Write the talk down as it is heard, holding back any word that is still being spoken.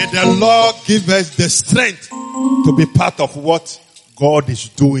The Lord give us the strength to be part of what God is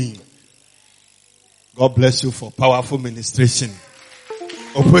doing. God bless you for powerful ministration.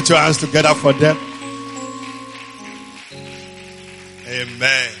 Oh, put your hands together for them.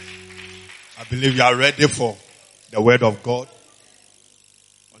 Amen. I believe you are ready for the word of God.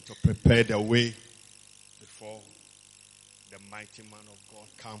 I want to prepare the way before the mighty man of God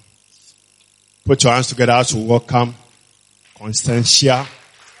comes. Put your hands together as we welcome Constantia.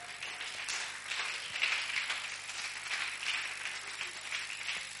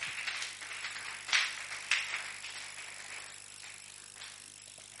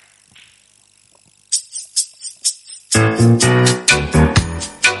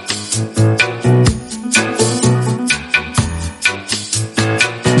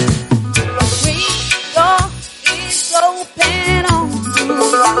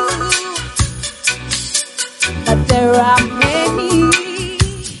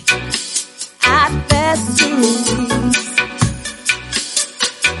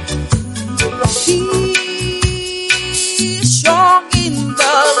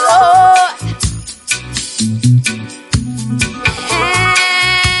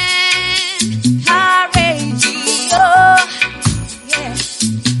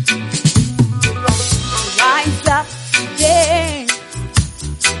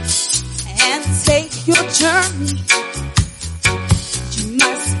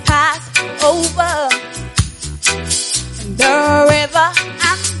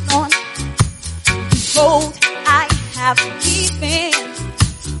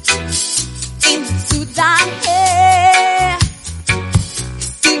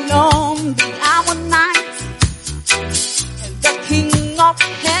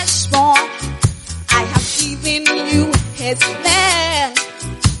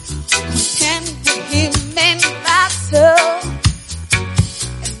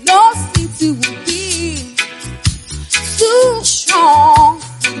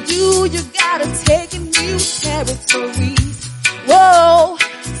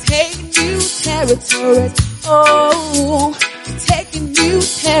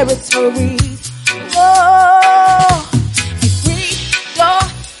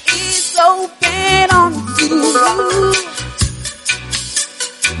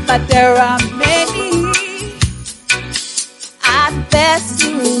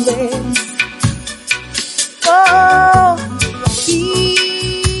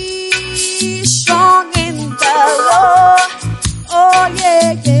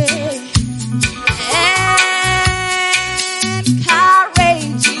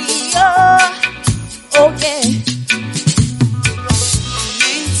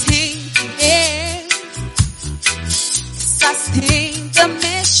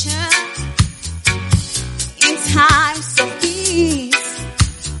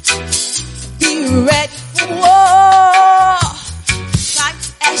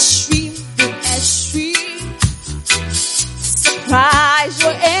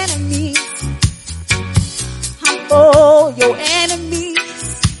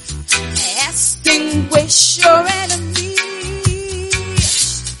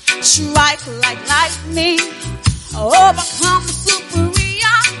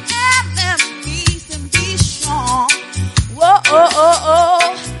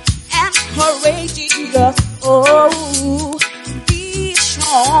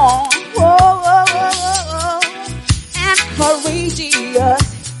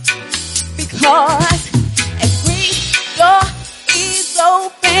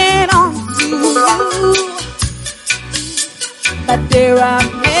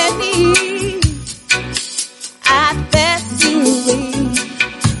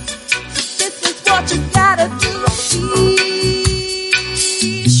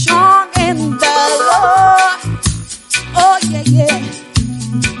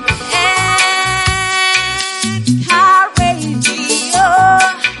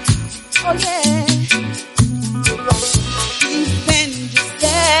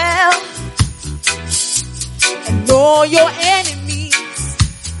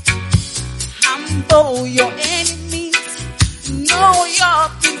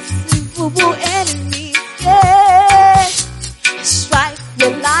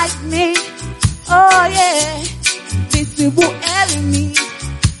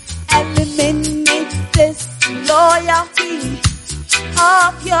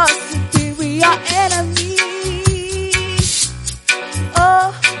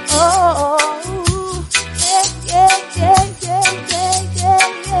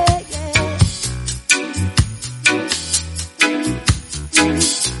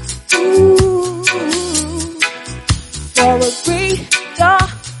 For a great God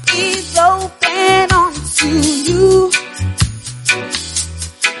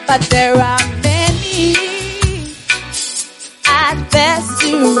but there are many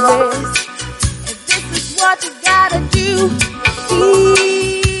adversaries. And this is what you gotta do.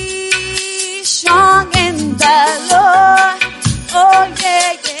 Be strong in the Lord. Oh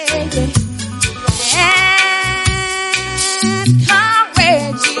yeah, yeah, yeah. And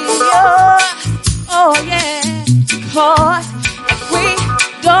courage you. Oh yeah. Cause a great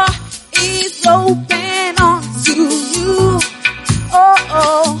door is open unto you. Oh,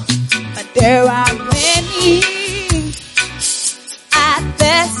 oh. But there are many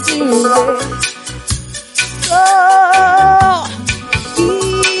adversaries. So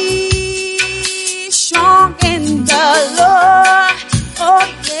be strong in the Lord. Oh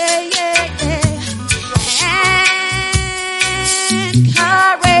yeah, yeah, yeah. And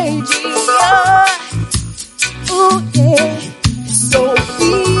courageous. Oh yeah. So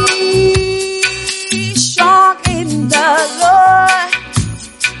be strong in the Lord.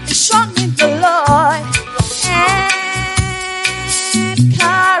 Be strong in the Lord. And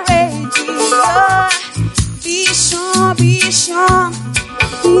courageous. Be strong, be strong.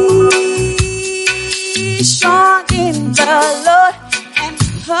 Be strong in the Lord. And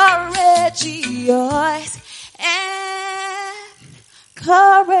courageous. And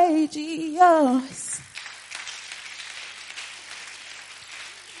courageous.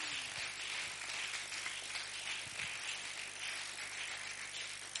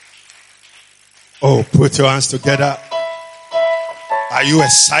 Oh, put your hands together. Are you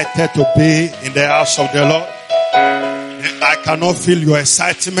excited to be in the house of the Lord? I cannot feel your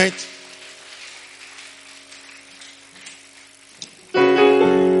excitement.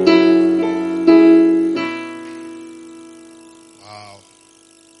 Wow.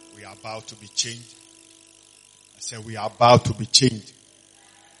 We are about to be changed. I said we are about to be changed.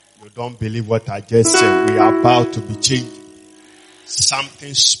 You don't believe what I just said. We are about to be changed.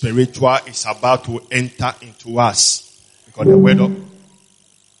 Something spiritual is about to enter into us. Because the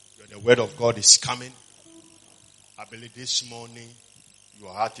word of God is coming. I believe this morning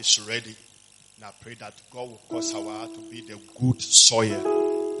your heart is ready. And I pray that God will cause our heart to be the good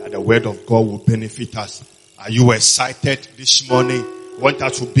soil. That the word of God will benefit us. Are you excited this morning? Want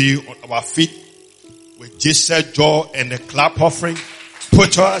us to be on our feet with Jesus' joy and the clap offering?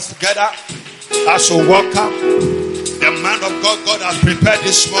 Put your hands together as we welcome the man of God God has prepared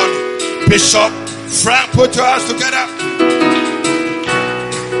this morning. Bishop Frank, put your hands together.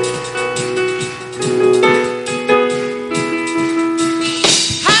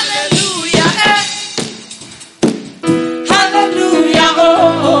 Hallelujah. Hallelujah.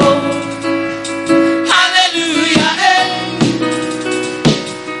 Oh. Hallelujah.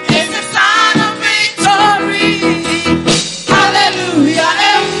 It's the sign of victory. Hallelujah.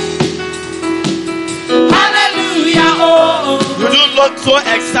 Hallelujah. Oh. You don't look so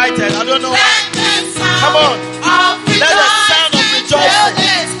excited. I don't know why. Come on. Let the sound of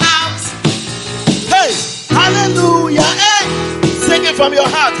rejoicing. Hey, hallelujah. Hey. Sing it from your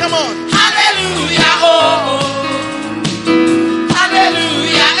heart. Come on. Hallelujah. Oh.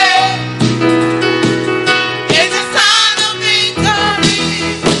 Hallelujah. It's a sign of victory.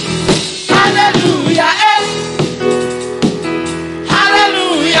 Hallelujah.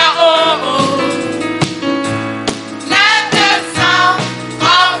 Hallelujah. Oh. Let the sound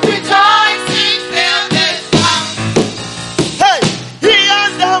of rejoicing fill this house. Hey, he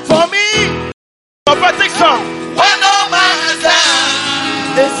has done for me. Prophetic song. When no man has done.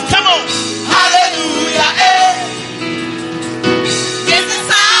 Come on. Hallelujah. It's the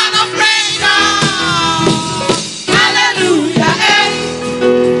sound of praise. Hallelujah.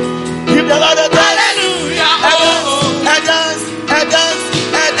 Give the Lord a dance. Hallelujah. A dance.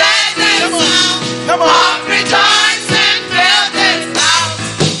 Come on. Of rejoicing fill this house.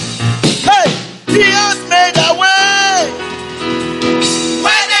 Hey, he has made a way.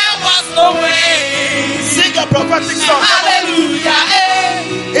 Where there was no way. Sing a prophetic song. Hallelujah.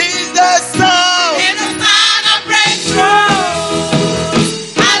 Is the sound. In the sound of breakthrough.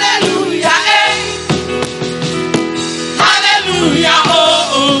 Hallelujah. Hallelujah.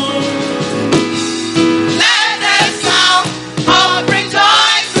 Oh. Let the sound of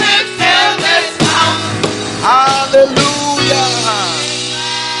rejoicing fill this house. Hallelujah.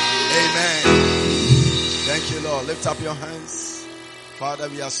 Amen. Thank you, Lord. Lift up your hands. Father,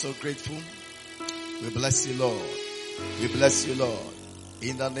 we are so grateful. We bless you, Lord. We bless you, Lord.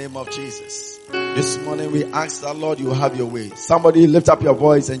 In the name of Jesus. This morning we ask that, Lord, you have your way. Somebody lift up your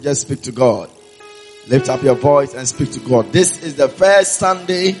voice and just speak to God. Lift up your voice and speak to God. This is the first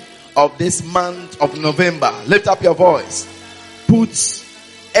Sunday of this month of November. Lift up your voice. Put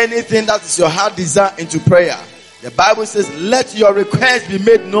anything that is your heart desire into prayer. The Bible says, let your request be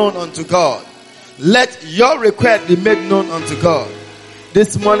made known unto God. Let your request be made known unto God.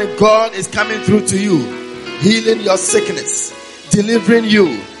 This morning, God is coming through to you, healing your sickness, delivering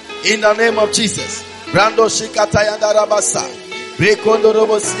you in the name of Jesus. Brando shikatayanda rabasa. Brekondo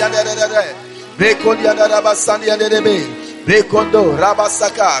robosi yandere. Brekondo yanda rabasani yandere. Brekondo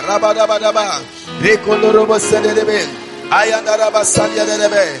rabasaka rabadabadaba. Brekondo robosi yandere. Ayanda rabasani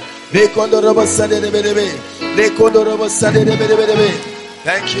yandere. Brekondo robosi yandere. Brekondo robosi yandere.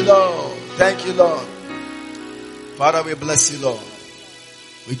 Thank you, Lord. Thank you, Lord. Father, we bless you, Lord.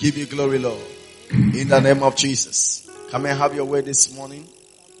 We give you glory, Lord. In the name of Jesus. Come and have your way this morning.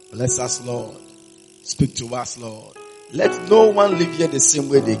 Bless us, Lord. Speak to us, Lord. Let no one leave here the same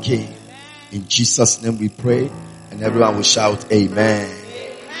way they came. In Jesus' name we pray. And everyone will shout, Amen.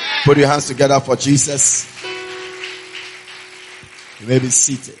 Put your hands together for Jesus. You may be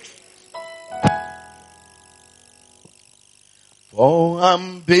seated. For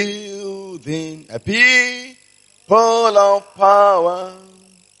I'm building a people of power,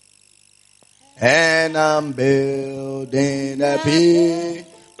 and I'm building a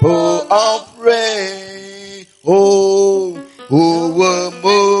people of praise, oh, who will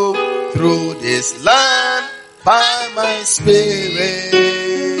move through this land by my spirit,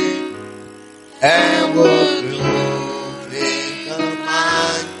 and will glorify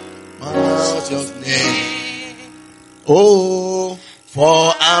my master's name. Oh,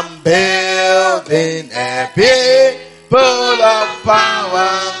 for I'm building a people of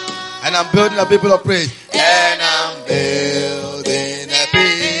power, and I'm building a people of praise, and I'm building a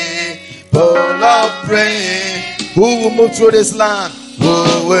people of praise. Who will move through this land?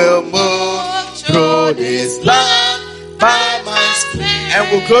 Who will move through this land by my spirit,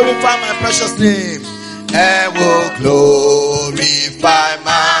 and will glorify my precious name, and will glorify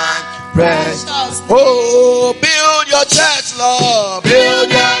my precious. Oh, build your church, Lord. Build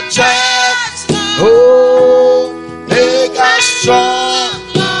your church. Oh, make us strong.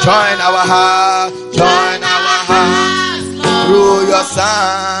 Join our heart. Join our heart through your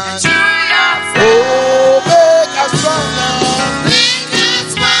Son. Oh, make us strong, Lord. Make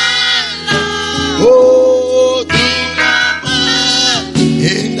us one, Lord. Oh, do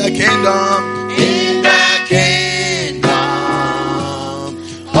in the kingdom. In the kingdom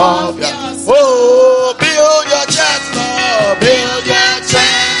of your. Oh, build your church, Lord. Build your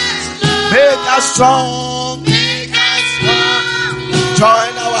church. Make us strong. Make us strong.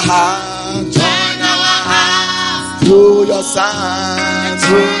 Join our hearts. Join our hearts through your Son.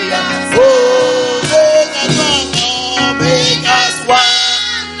 Through your. Oh, make us one, Lord. Make us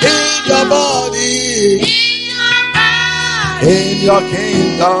one in your body. In your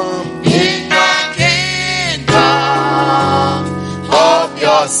kingdom. In your kingdom of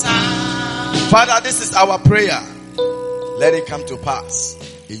your Son. Father, this is our prayer. Let it come to pass.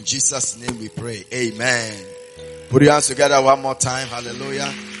 In Jesus' name we pray. Amen. Put your hands together one more time.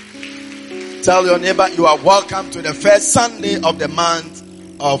 Hallelujah. Tell your neighbor you are welcome to the first Sunday of the month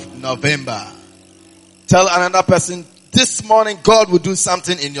of November. Tell another person this morning God will do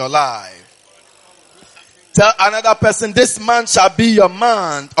something in your life. Tell another person this month shall be your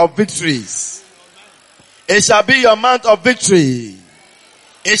month of victories. It shall be your month of victory.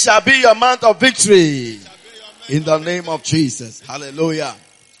 It shall be your month of victory. In the name of Jesus. Hallelujah.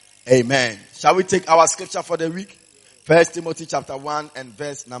 Amen. Shall we take our scripture for the week? 1 Timothy chapter 1 and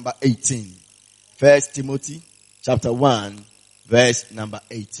verse number 18. 1 Timothy chapter 1 verse number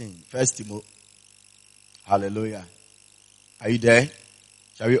 18. 1 Timothy. Hallelujah. Are you there?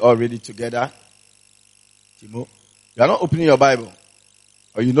 Shall we all read it together? Timo, you are not opening your Bible.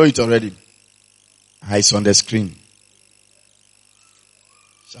 Or you know it already. It's on the screen.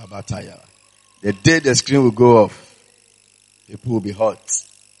 Shabbataya. The day the screen will go off, people will be hot.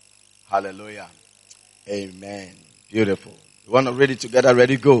 Hallelujah. Amen. Beautiful. You want to read it together?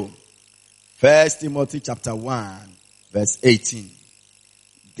 Ready? Go. 1 Timothy chapter 1 verse 18.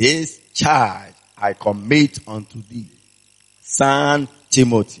 This charge I commit unto thee, son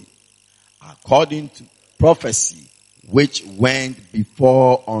Timothy, according to prophecy which went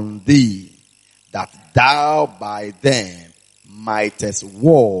before on thee, that thou by them mightest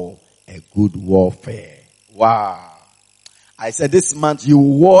war a good warfare. Wow. I said this month you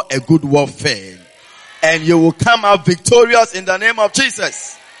will war a good warfare and you will come out victorious in the name of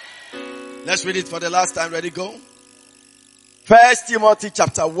Jesus. Let's read it for the last time. Ready? Go. 1 Timothy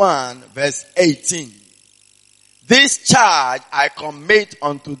chapter 1 verse 18. This charge I commit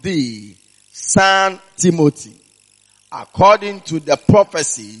unto thee, son Timothy, according to the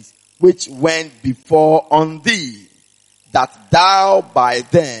prophecies which went before on thee, that thou by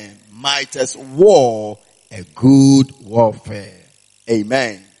them mightest war a good warfare.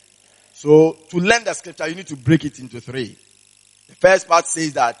 Amen. So to learn the scripture, you need to break it into three. The first part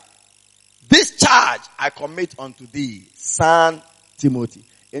says that this charge I commit unto thee, son Timothy.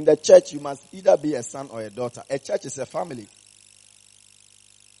 In the church, you must either be a son or a daughter. A church is a family.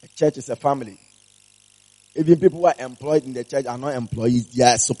 A church is a family. Even people who are employed in the church are not employees. They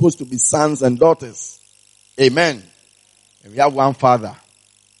are supposed to be sons and daughters. Amen. And we have one Father,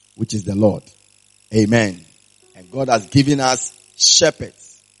 which is the Lord. Amen. And God has given us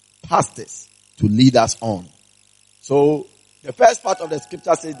shepherds, pastors, to lead us on. So, the first part of the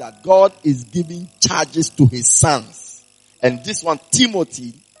scripture says that God is giving charges to his sons. And this one,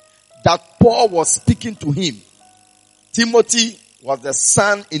 Timothy, that Paul was speaking to him. Timothy was the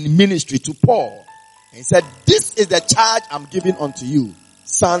son in ministry to Paul. And he said, this is the charge I'm giving unto you,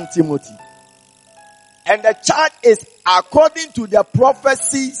 son Timothy. And the charge is according to the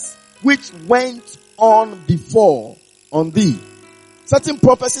prophecies which went on before on thee. Certain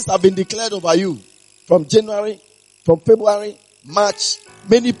prophecies have been declared over you from January, from February, March.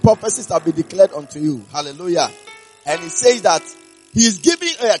 Many prophecies have been declared unto you. Hallelujah. And he says that he is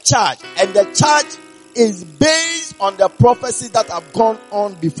giving a charge, and the charge is based on the prophecies that have gone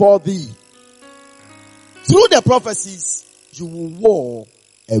on before thee. Through the prophecies, you will war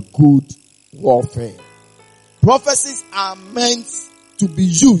a good warfare. Prophecies are meant to be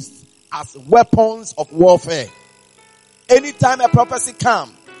used as weapons of warfare. Anytime a prophecy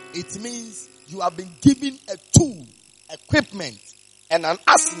comes, it means you have been given a tool, equipment, and an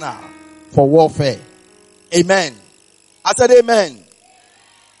arsenal for warfare. Amen. I said amen.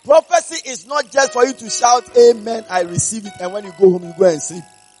 Prophecy is not just for you to shout, amen, I receive it, and when you go home, you go and sleep.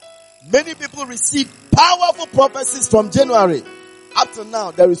 Many people receive powerful prophecies from January. Up to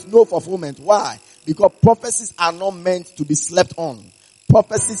now, there is no fulfillment. Why? Because prophecies are not meant to be slept on.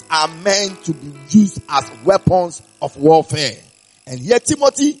 Prophecies are meant to be used as weapons of warfare. And here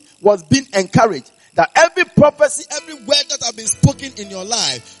Timothy was being encouraged that every prophecy, every word that has been spoken in your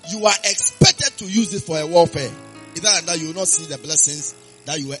life, you are expected to use it for a warfare. Either than that, you will not see the blessings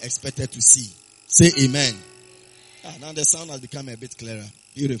that you were expected to see. Say amen. Now the sound has become a bit clearer.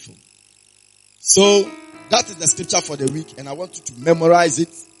 Beautiful. So, that is the scripture for the week, and I want you to memorize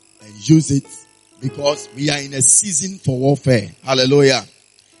it and use it because we are in a season for warfare. Hallelujah.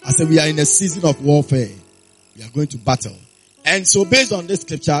 I said we are in a season of warfare. We are going to battle. And so based on this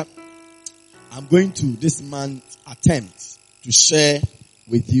scripture, I'm going to this month attempt to share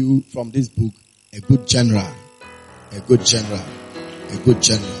with you from this book, A Good General. A Good General. A Good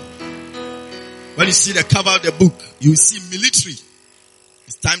General. When you see the cover of the book, you see military.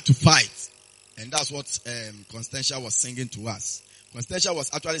 It's time to fight. And that's what Constantia was singing to us. Constantia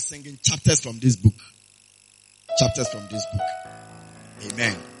was actually singing chapters from this book. Chapters from this book.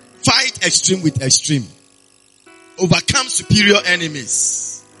 Amen. Fight extreme with extreme. Overcome superior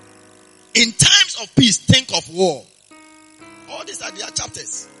enemies. In times of peace, think of war. All these are their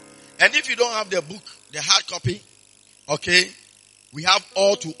chapters. And if you don't have the book, the hard copy, okay, we have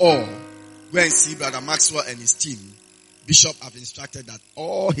all to all. Go and see Brother Maxwell and his team. Bishop have instructed that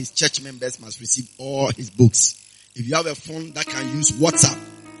all his church members must receive all his books. If you have a phone that can use WhatsApp,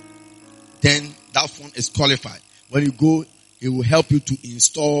 then that phone is qualified. When you go, it will help you to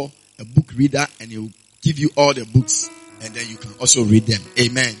install a book reader and it will give you all the books and then you can also read them.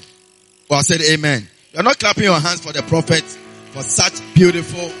 Amen. Well, I said amen. You're not clapping your hands for the prophet for such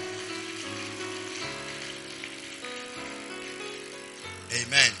beautiful.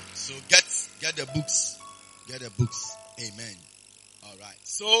 Amen. So get the books. Get the books. Amen. All right.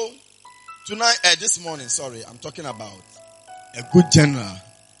 So tonight, this morning, I'm talking about a good general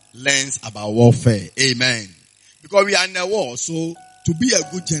learns about warfare. Amen. Because we are in a war, so to be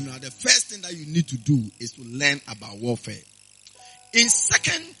a good general, the first thing that you need to do is to learn about warfare. In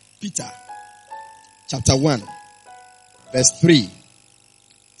 2 Peter, chapter 1, verse 3.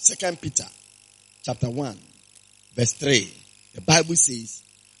 2 Peter, chapter 1, verse 3. The Bible says,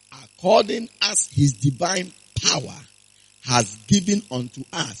 according as his divine power has given unto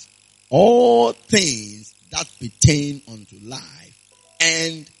us all things that pertain unto life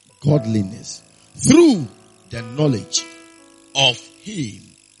and godliness through the knowledge of him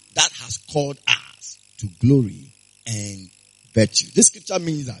that has called us to glory and virtue. This scripture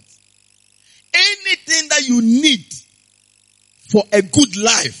means that anything that you need for a good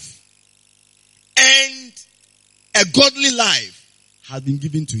life and a godly life has been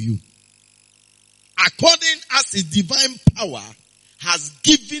given to you. According as his divine power has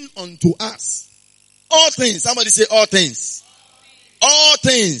given unto us all things. Somebody say all things. All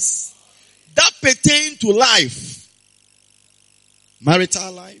things that pertain to life.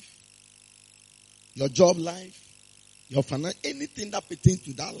 Marital life, your job life, your finance, anything that pertains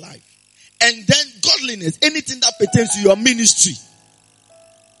to that life. And then godliness, anything that pertains to your ministry.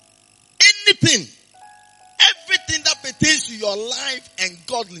 Anything. Everything that pertains to your life and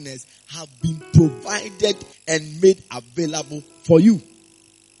godliness have been provided and made available for you.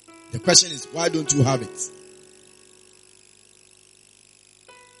 The question is, why don't you have it?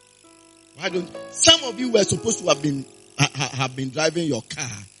 Why don't some of you were supposed to have been driving your car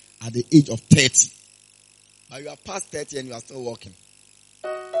at the age of 30, but you are past 30 and you are still walking?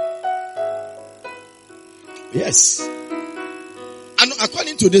 Yes. And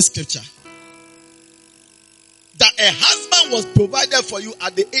according to this scripture, that a husband was provided for you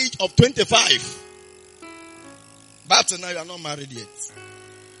at the age of 25. But now you are not married yet.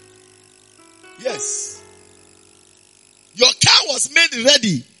 Yes. Your car was made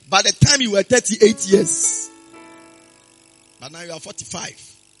ready by the time you were 38 years. But now you are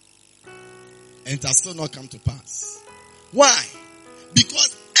 45. And it has still not come to pass. Why?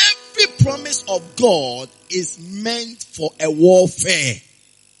 Because every promise of God is meant for a warfare.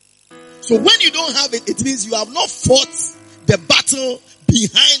 So when you don't have it, it means you have not fought the battle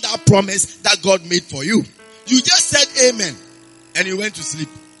behind that promise that God made for you. You just said amen and you went to sleep.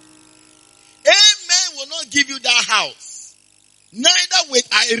 Amen will not give you that house. Neither will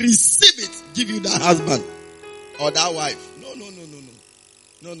I receive it give you that husband or that wife. No.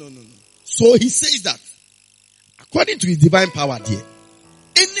 So he says that according to his divine power dear,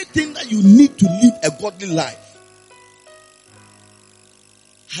 anything that you need to live a godly life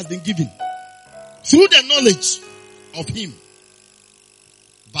has been given through the knowledge of him.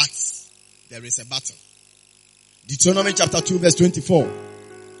 But there is a battle. Deutronomy chapter 2 verse 24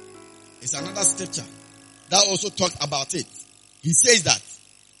 is another scripture that also talks about it. He says that,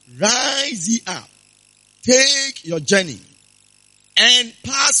 rise ye up, take your journey, and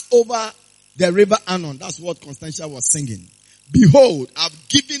pass over the river Arnon. That's what Constantia was singing. Behold, I've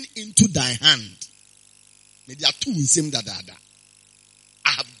given into thy hand. Maybe are two in same dada.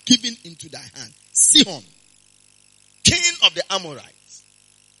 I have given into thy hand Sihon, king of the Amorites.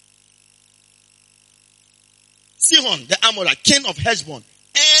 Sihon, the Amorite, king of Heshbon,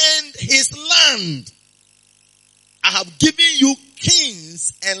 and his land. I have given you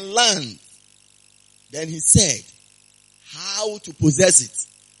kings and land. Then he said, how to possess it.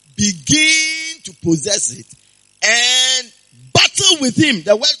 Begin to possess it and battle with him.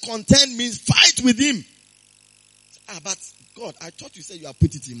 The word contend means fight with him. But God, I thought you said you have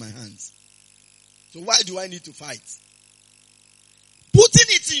put it in my hands. So why do I need to fight? Putting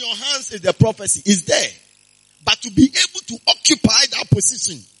it in your hands is the prophecy. Is there. But to be able to occupy that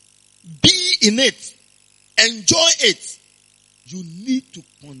position, be in it, enjoy it, you need to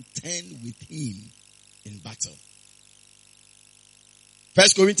contend with him in battle. 1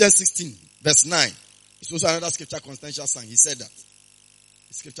 Corinthians 16 verse 9. It's also another scripture Constantia sang. He said that.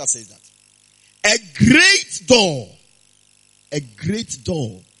 The scripture says that. A great door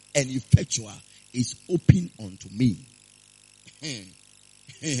and effectual is open unto me.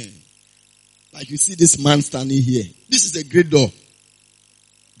 Like you see this man standing here. This is a great door.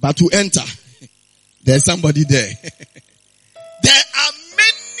 But to enter, there's somebody there. There are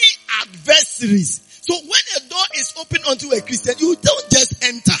many adversaries. So when a door is open unto a Christian, you don't just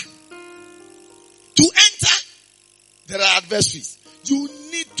enter. To enter, there are adversaries. You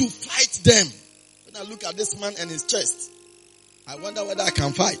need to fight them. When I look at this man and his chest, I wonder whether I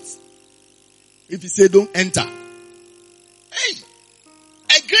can fight. If he say don't enter. Hey,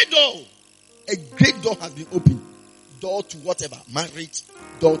 a great door has been opened. Door to whatever, marriage,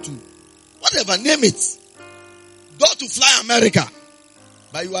 door to whatever, name it. Door to fly America.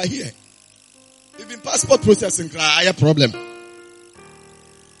 But you are here. Even passport processing, I have a problem.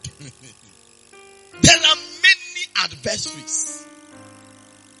 There are many adversaries.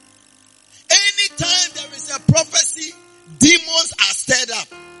 Anytime there is a prophecy, demons are stirred up.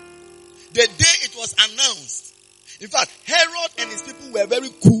 The day it was announced. In fact, Herod and his people were very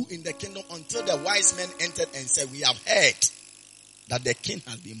cool in the kingdom until the wise men entered and said, we have heard that the king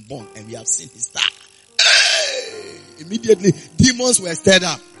has been born and we have seen his star. Hey! Immediately, demons were stirred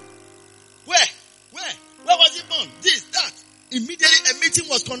up. Where was he born? This, that. Immediately a meeting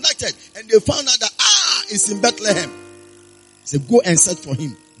was conducted and they found out that, it's in Bethlehem. He said, go and search for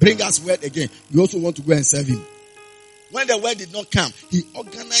him. Bring us word again. We also want to go and serve him. When the word did not come, he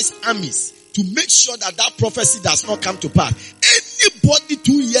organized armies to make sure that that prophecy does not come to pass. Anybody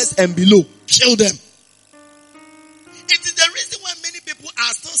 2 years and below, kill them. It is the reason why many people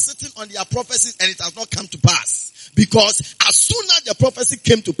are still sitting on their prophecies and it has not come to pass. Because as soon as the prophecy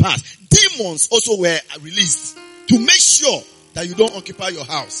came to pass, demons also were released to make sure that you don't occupy your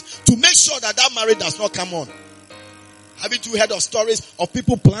house. To make sure that marriage does not come on. Haven't you heard of stories of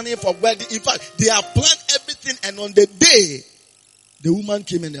people planning for wedding? In fact, they have planned everything, and on the day, the woman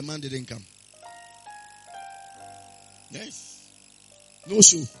came and the man didn't come. Yes. No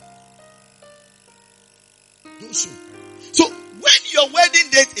show. No show. So, when your wedding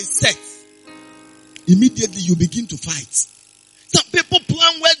date is set, immediately you begin to fight. Some people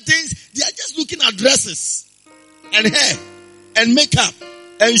plan weddings, they are just looking at dresses and hair and makeup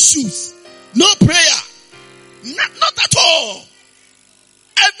and shoes. No prayer. Not at all.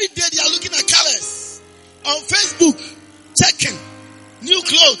 Every day they are looking at colors. On Facebook, checking new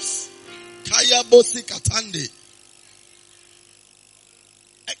clothes. Kaya bosi katande.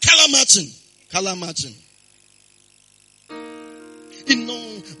 Color matching. You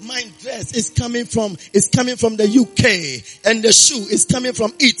know, my dress is coming from the UK, and the shoe is coming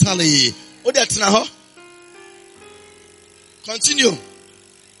from Italy. Oh, that's now. Continue.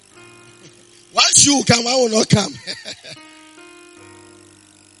 One shoe come, one will not come.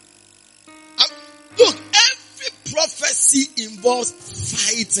 Look, every prophecy involves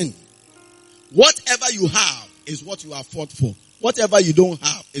fighting. Whatever you have is what you have fought for. Whatever you don't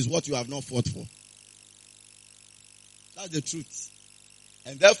have is what you have not fought for. That's the truth.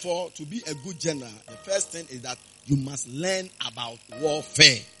 And therefore, to be a good general, the first thing is that you must learn about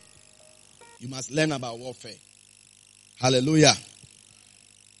warfare. You must learn about warfare. Hallelujah.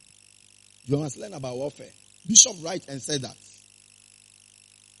 You must learn about warfare. Bishop Wright and said that.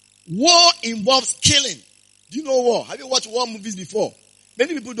 War involves killing. Do you know war? Have you watched war movies before?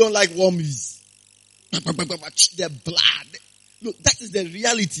 Many people don't like war movies. Their blood. Look, that is the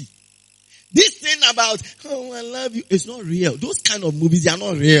reality. This thing about, oh, I love you, it's not real. Those kind of movies, they are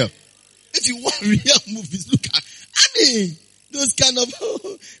not real. If you want real movies, look at, those kind of,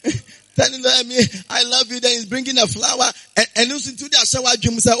 telling them, I love you, then he's bringing a flower, and listen to the shower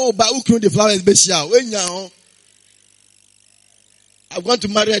dream, say, oh, but who the flower is Beshia? When you I'm going to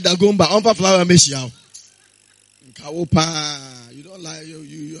marry a Dagomba, Ompa flower Meshia. You don't like you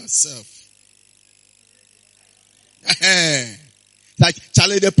yourself. Like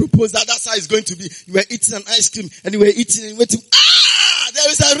Charlie, they proposed that's how it's going to be. You were eating an ice cream and you were eating and waiting. There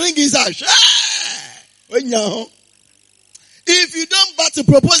is a ring inside. If you don't but to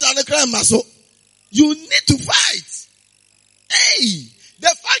propose on the crime muscle, you need to fight. Hey, the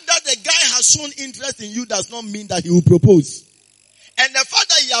fact that the guy has shown interest in you does not mean that he will propose. And the fact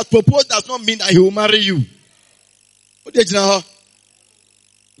that he has proposed does not mean that he will marry you. What did you know?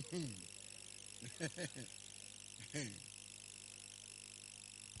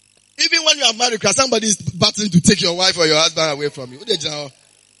 Even when you are married, because somebody is battling to take your wife or your husband away from you. What did you know?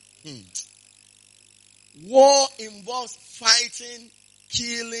 War involves fighting,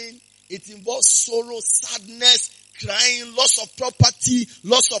 killing. It involves sorrow, sadness, crying, loss of property,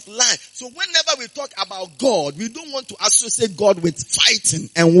 loss of life. So whenever we talk about God, we don't want to associate God with fighting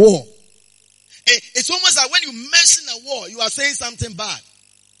and war. It's almost like when you mention a war, you are saying something bad.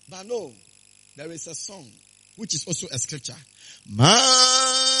 But no, there is a song, which is also a scripture.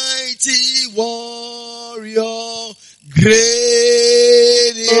 Mighty warrior,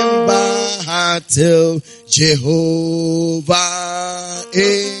 great in battle, Jehovah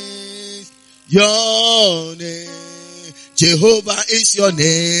is your name. Jehovah is your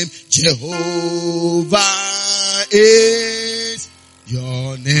name. Jehovah is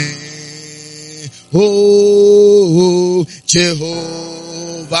your name. Oh, Jehovah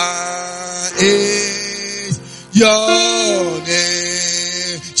is your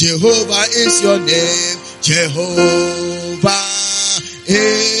name. Jehovah is your name. Jehovah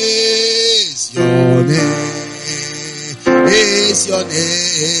is your name. Is your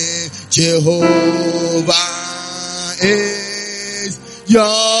name. Jehovah is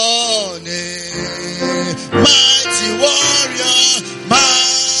your name. Mighty warrior,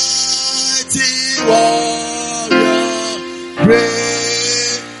 mighty warrior,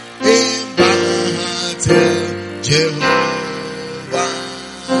 great in battle, Jehovah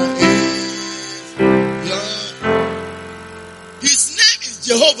is your. His name is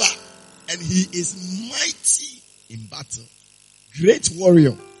Jehovah, and he is mighty in battle. Great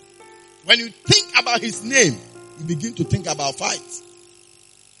warrior. When you think about his name, you begin to think about fight.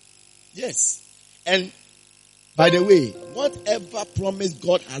 Yes. And by the way, whatever promise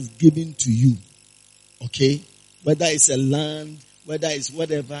God has given to you, okay, whether it's a land, whether it's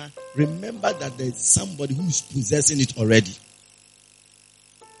whatever, remember that there's somebody who's possessing it already.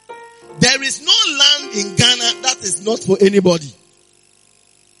 There is no land in Ghana that is not for anybody.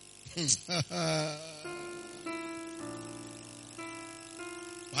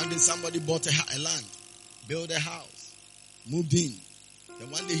 One day somebody bought a land, built a house, Moved in. Then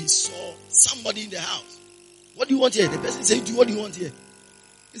one day he saw somebody in the house. What do you want here? The person said, what do you want here?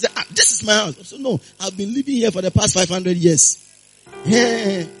 He said, this is my house. I said, no, I've been living here for the past 500 years.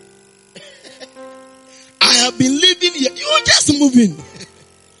 Yeah. I have been living here. You just moving.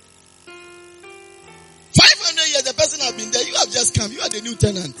 500 years, the person has been there. You have just come. You are the new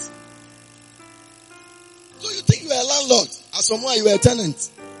tenant. So you think you are a landlord. As from where you are a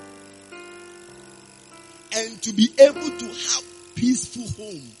tenant. And to be able to have peaceful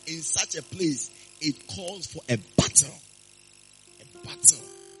home in such a place, it calls for a battle. A battle.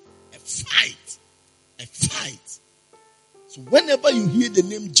 A fight. A fight. So whenever you hear the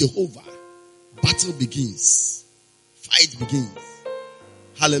name Jehovah, battle begins. Fight begins.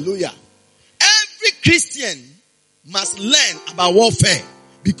 Hallelujah. Every Christian must learn about warfare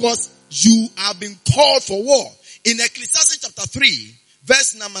because you have been called for war. In Ecclesiastes chapter 3,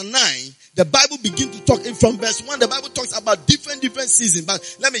 verse number 9, the Bible begins to talk. From verse 1, the Bible talks about different seasons.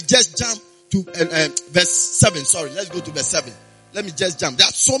 But let me just jump to verse 7. Sorry, let's go to verse 7. Let me just jump. There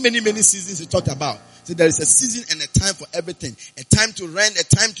are so many seasons we talked about. So there is a season and a time for everything. A time to rent, a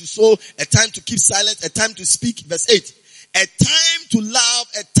time to sow, a time to keep silent, a time to speak. Verse 8. A time to love,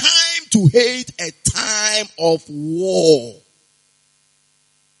 a time to hate, a time of war.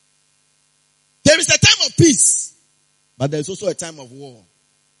 There is a time of peace, but there is also a time of war.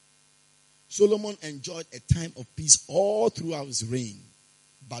 Solomon enjoyed a time of peace all throughout his reign,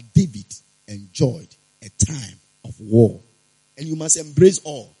 but David enjoyed a time of war. And you must embrace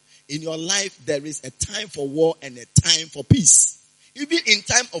all. In your life, there is a time for war and a time for peace. Even in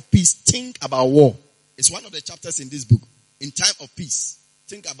time of peace, think about war. It's one of the chapters in this book. In time of peace,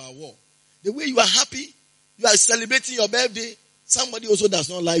 think about war. The way you are happy, you are celebrating your birthday, somebody also does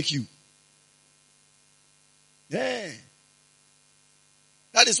not like you. Yeah.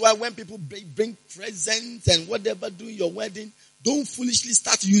 That is why when people bring presents and whatever during your wedding, don't foolishly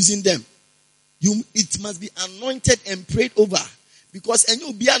start using them. It must be anointed and prayed over. Because and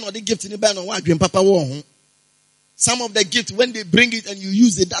you'll be another gift in the band on what grandpapa won. Some of the gifts, when they bring it and you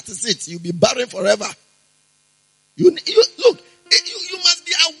use it, that is it. You'll be barren forever. You must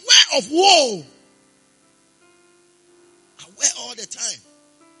be aware of war. Aware all the time.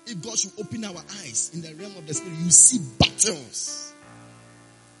 If God should open our eyes in the realm of the spirit, you see battles.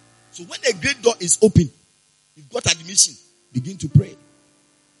 So when a great door is open, you've got admission, begin to pray.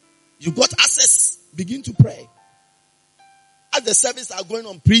 You've got access, begin to pray. As the service are going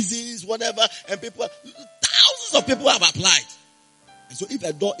on, prisons, whatever, and thousands of people have applied. And so if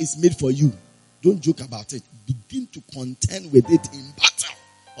a door is made for you, don't joke about it. Begin to contend with it in battle,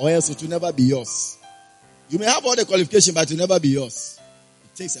 or else it will never be yours. You may have all the qualifications, but it will never be yours.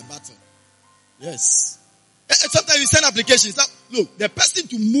 It takes a battle. Yes. And sometimes you send applications. Look, the person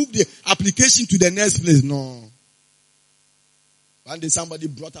to move the application to the next place, no. One day somebody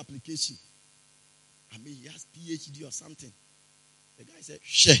brought application. He has PhD or something. The guy said,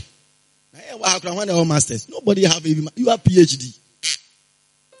 "Share." Now, masters. Nobody have even. You have PhD.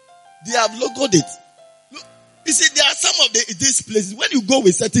 They have logoed it. Look, you see, there are some of these places when you go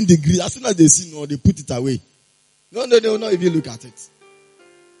with certain degree, as soon as they see no, they put it away. No, they will not even look at it.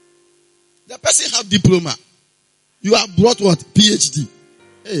 The person have diploma. You have brought what? PhD.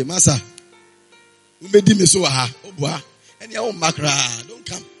 Hey, master. And your own makra. Don't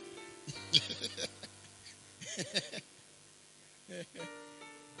come.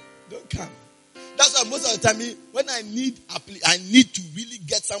 Don't come. That's why most of the time, when I need to really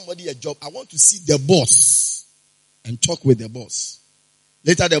get somebody a job, I want to see the boss and talk with the boss.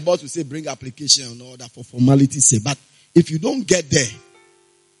 Later, the boss will say, bring application and all that for formality's sake. But if you don't get there,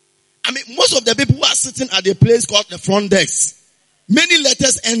 most of the people who are sitting at a place called the front desk, many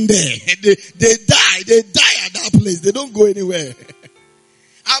letters end there. They die at that place. They don't go anywhere.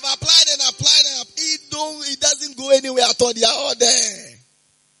 I've applied and it doesn't go anywhere at all. They are all there.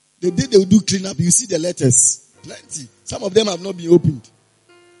 The day they will do cleanup, you see the letters. Plenty. Some of them have not been opened.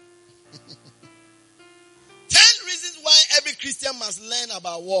 10 reasons why every Christian must learn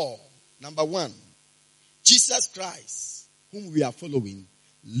about war. Number 1, Jesus Christ, whom we are following,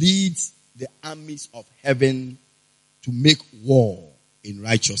 leads the armies of heaven to make war in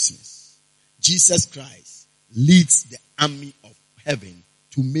righteousness. Jesus Christ leads the army of heaven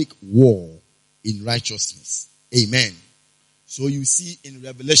to make war in righteousness. Amen. So you see in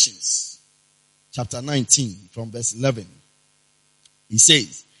Revelations chapter 19 from verse 11, he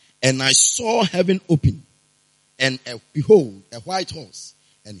says, "And I saw heaven open, and behold, a white horse,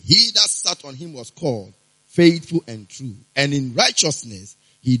 and he that sat on him was called Faithful and True, and in righteousness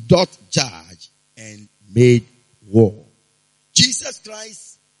he doth judge and made war." Jesus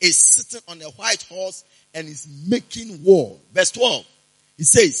Christ is sitting on a white horse and is making war. Verse 12. He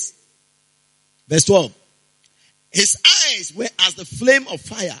says, verse 12. His eyes were as the flame of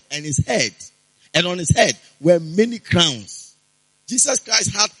fire, and on his head were many crowns. Jesus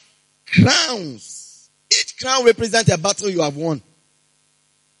Christ had crowns. Each crown represents a battle you have won.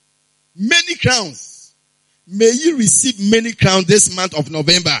 Many crowns. May you receive many crowns this month of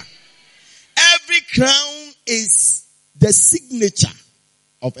November. Every crown is the signature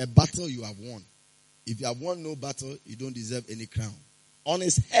of a battle you have won. If you have won no battle, you don't deserve any crown. On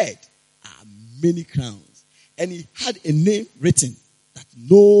his head are many crowns. And he had a name written that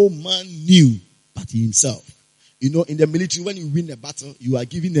no man knew but himself. You know, in the military, when you win a battle, you are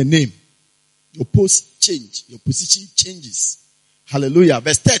given a name. Your post change. Your position changes. Hallelujah.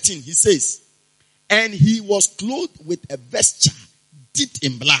 Verse 13, he says, and he was clothed with a vesture dipped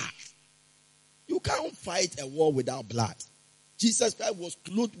in blood. You can't fight a war without blood. Jesus Christ was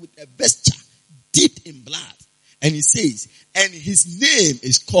clothed with a vesture dipped in blood. And he says, and his name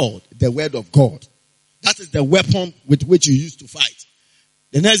is called the Word of God. That is the weapon with which you used to fight.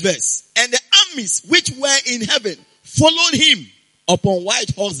 The next verse. And the armies which were in heaven followed him upon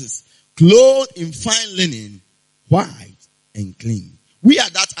white horses, clothed in fine linen, white and clean. We are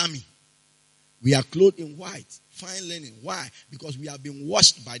that army. We are clothed in white, fine linen. Why? Because we have been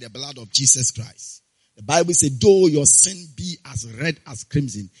washed by the blood of Jesus Christ. The Bible says, though your sin be as red as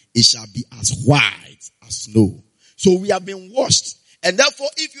crimson, it shall be as white as snow. So we have been washed. And therefore,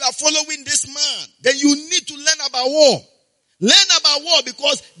 if you are following this man, then you need to learn about war. Learn about war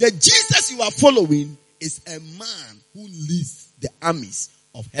because the Jesus you are following is a man who leads the armies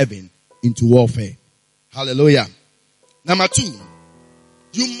of heaven into warfare. Hallelujah. Number 2,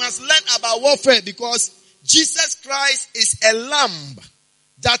 you must learn about warfare because Jesus Christ is a lamb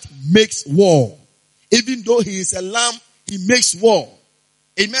that makes war. Even though he is a lamb, he makes war.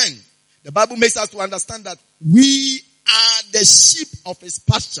 Amen. The Bible makes us to understand that we are the sheep of his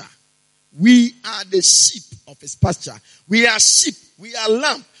pasture. We are the sheep of his pasture. We are sheep. We are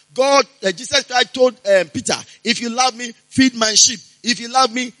lamb. God, Jesus Christ told Peter, if you love me, feed my sheep. If you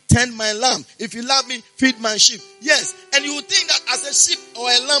love me, tend my lamb. If you love me, feed my sheep. Yes. And you think that as a sheep or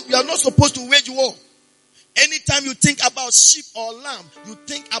a lamb, you are not supposed to wage war. Anytime you think about sheep or lamb, you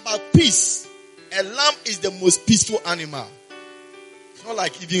think about peace. A lamb is the most peaceful animal. It's not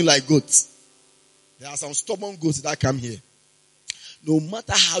like even like goats. There are some stubborn goats that come here. No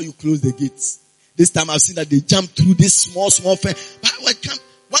matter how you close the gates. This time I've seen that they jump through this small fence. But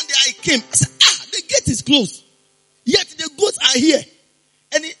one day I came. I said, the gate is closed. Yet the goats are here.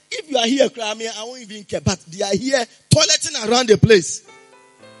 And if you are here, I won't even care. But they are here toileting around the place.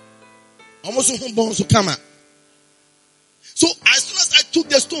 Almost to come out. So as soon as I took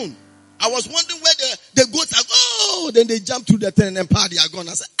the stone, I was wondering where the goats are. Oh, then they jump through the tent and then party are gone.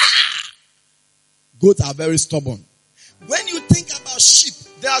 I said, goats are very stubborn. When you think about sheep,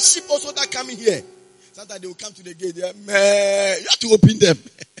 there are sheep also that come in here. Sometimes they will come to the gate. You have to open them.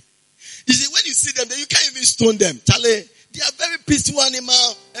 You see, when you see them, then you can't even stone them. Charlie, they are very peaceful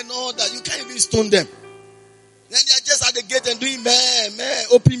animal and all that. You can't even stone them. Then they are just at the gate and doing,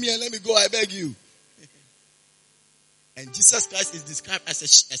 open me and let me go, I beg you. And Jesus Christ is described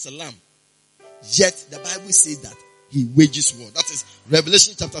as a lamb. Yet the Bible says that he wages war. That is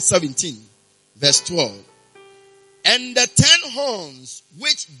Revelation chapter 17, verse 12. And the 10 horns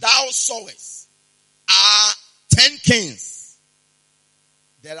which thou sawest are 10 kings.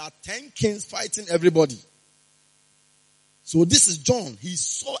 There are 10 kings fighting everybody. So this is John. He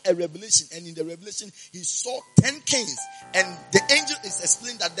saw a revelation, and in the revelation he saw 10 kings. And the angel is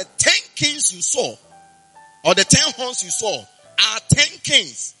explaining that the 10 kings you saw, or the 10 horns you saw, are 10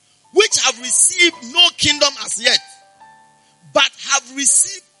 kings which have received no kingdom as yet, but have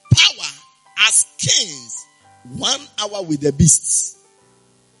received power as kings 1 hour with the beasts.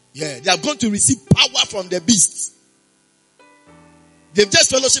 Yeah, they are going to receive power from the beasts. They've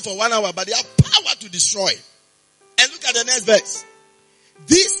just fellowship for 1 hour, but they have power to destroy. And look at the next verse.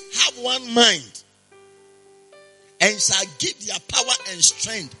 These have one mind, and shall give their power and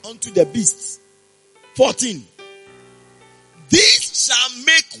strength unto the beasts. 14. These shall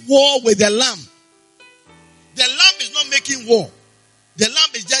make war with the lamb. The lamb is not making war. The lamb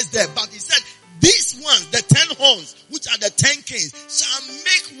is just there. But he said, these ones, the 10 horns, which are the 10 kings, shall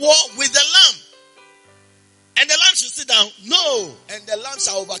make war with the lamb. And the lamb should sit down. No. And the lamb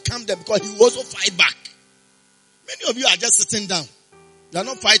shall overcome them because he will also fight back. Many of you are just sitting down. You are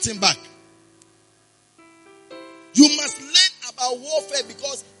not fighting back. You must learn about warfare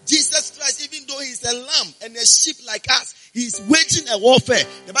because Jesus Christ, even though he is a lamb and a sheep like us, he is waging a warfare.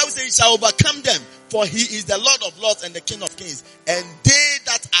 The Bible says he shall overcome them, for he is the Lord of lords and the King of kings. And they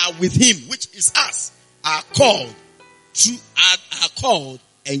that are with him, which is us, are called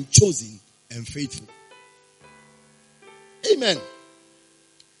and chosen and faithful. Amen.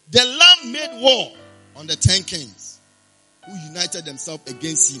 The Lamb made war on the 10 kings who united themselves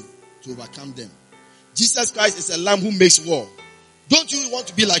against him to overcome them. Jesus Christ is a Lamb who makes war. Don't you want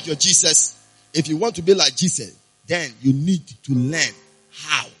to be like your Jesus? If you want to be like Jesus, then you need to learn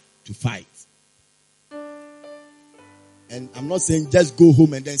how to fight. And I'm not saying just go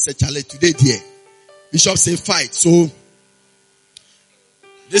home and then say, Charlie, today, dear, Bishop say fight. So,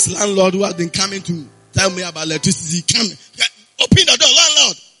 this landlord who has been coming to tell me about electricity, come, open the door,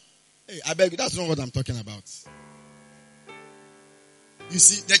 landlord. Hey, I beg you, that's not what I'm talking about. You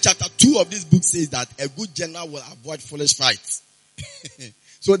see, the chapter 2 of this book says that a good general will avoid foolish fights.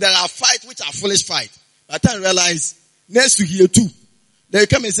 So there are fights which are foolish fights. By the time I realize, next week here too, they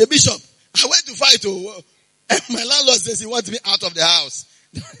come and say, Bishop, I went to fight. And my landlord says he wants me out of the house.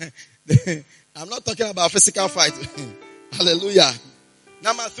 I'm not talking about physical fight. Hallelujah.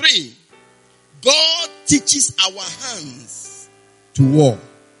 Number 3, God teaches our hands to war.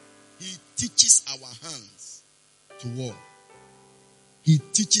 He teaches our hands to war. He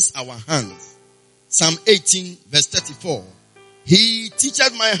teaches our hands. Psalm 18 verse 34. He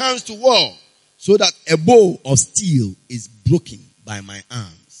teaches my hands to war, so that a bow of steel is broken by my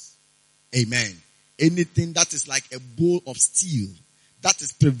arms. Amen. Anything that is like a bow of steel that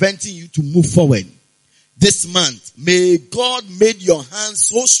is preventing you to move forward. This month, may God make your hands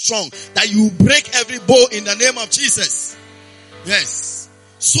so strong that you break every bow in the name of Jesus. Yes.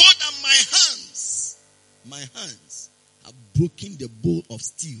 So that my hands have broken the bow of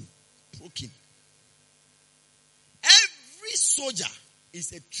steel. Broken. Every soldier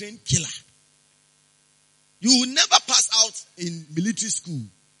is a trained killer. You will never pass out in military school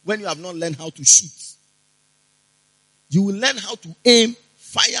when you have not learned how to shoot. You will learn how to aim,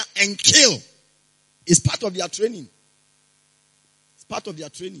 fire, and kill. It's part of their training. It's part of their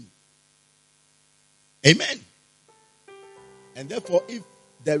training. Amen. And therefore, if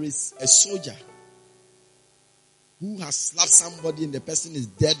there is a soldier who has slapped somebody and the person is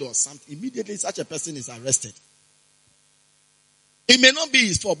dead or something, immediately such a person is arrested. It may not be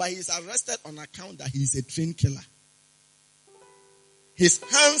his fault, but he is arrested on account that he is a trained killer. His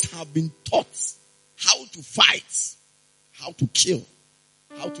hands have been taught how to fight, how to kill,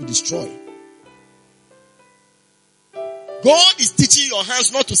 how to destroy. God is teaching your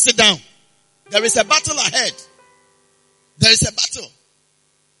hands not to sit down. There is a battle ahead. There is a battle.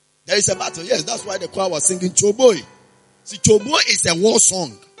 There is a battle. Yes, that's why the choir was singing Choboy. See, Choboy is a war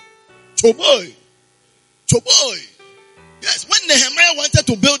song. Choboy. Choboy. Yes, when Nehemiah wanted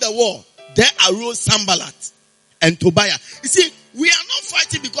to build a wall, there arose Sanballat and Tobiah. You see, we are not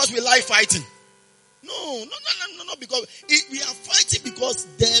fighting because we like fighting. No, because we are fighting because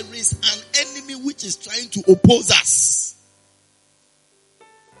there is an enemy which is trying to oppose us.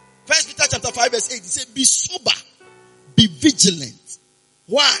 1 Peter chapter 5 verse 8, it says, be sober, be vigilant.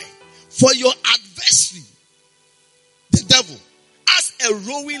 Why? For your adversary, the devil, as a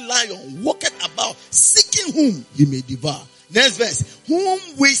roaring lion, walketh about, seeking whom he may devour. Next verse, whom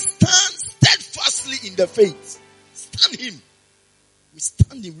we stand steadfastly in the faith. Stand him. We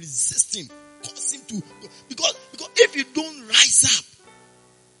stand him, resist him, cause him to, because if you don't rise up,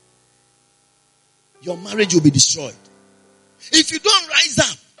 your marriage will be destroyed. If you don't rise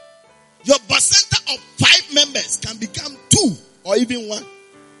up, your bacenta of 5 members can become 2 or even 1.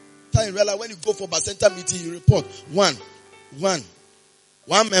 Time realize when you go for bacenta meeting, you report 1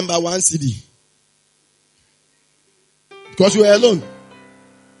 member, 1 CD. Because you are alone.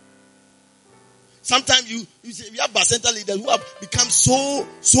 Sometimes you have bacenta leaders who have become so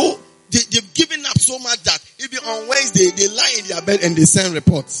they've given up so much that even on Wednesday they lie in their bed and they send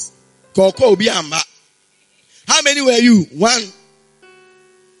reports. How many were you?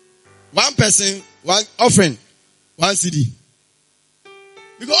 1 person, 1 offering, 1 CD.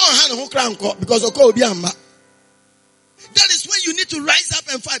 Because that is when you need to rise up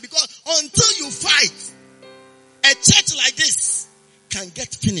and fight, because until you fight, a church like this can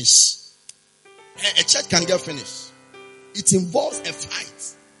get finished. A church can get finished. It involves a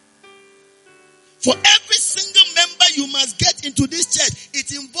fight. For every single member you must get into this church,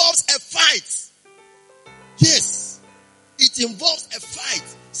 it involves a fight. Yes. It involves a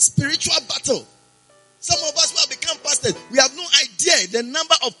fight. Spiritual battle. Some of us who have become pastors, we have no idea the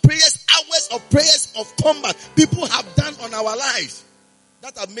number of prayers, hours of prayers of combat people have done on our lives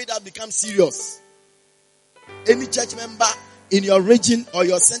that have made us become serious. Any church member in your region or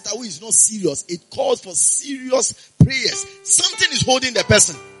your center who is not serious, it calls for serious prayers. Something is holding the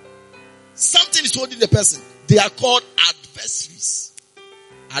person. Something is holding the person. They are called adversaries.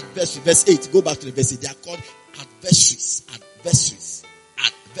 Adversary. Verse 8. Go back to the verse 8. They are called adversaries. Adversaries.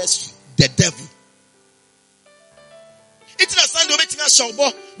 Adversary. The devil. It's na Sunday meeting a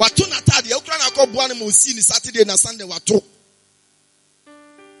showbo. Watu na tadi. Ukraine ako buane mo si ni Saturday na Sunday watu.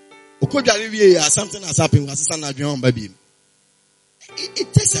 Okoja rivier something has happened. Wasisa na adwene on baby.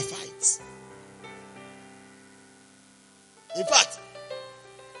 It takes a fight. In fact,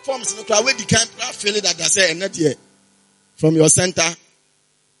 forms no crowd where the camp feeling that they say not here from your center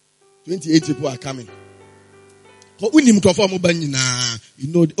 28 people are coming. You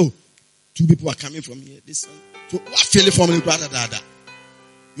know, 2 people are coming from here. This one. So what feeling from the crowd that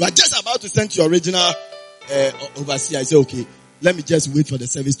you are just about to send to your original overseer. I say, okay, let me just wait for the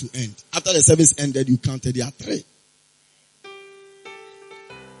service to end. After the service ended, you counted there are 3.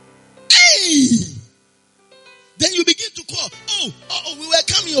 Hey! Then you begin to call, we were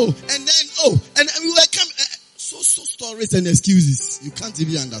coming, and then, and we were coming. So stories and excuses. You can't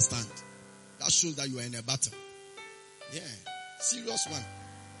even understand. That shows that you are in a battle. Yeah. Serious one.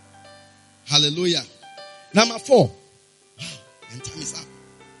 Hallelujah. Number 4. Wow. And time is up.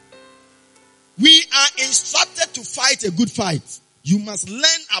 We are instructed to fight a good fight. You must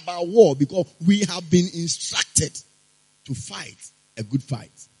learn about war because we have been instructed to fight a good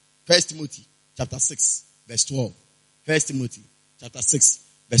fight. 1 Timothy chapter 6 verse 12. 1 Timothy chapter 6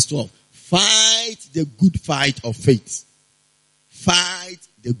 verse 12. Fight the good fight of faith. Fight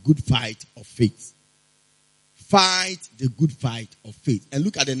the good fight of faith. Fight the good fight of faith. And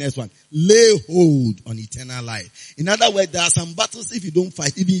look at the next one. Lay hold on eternal life. In other words, there are some battles if you don't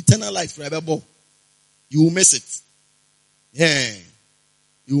fight, even eternal life forever, you will miss it. Yeah.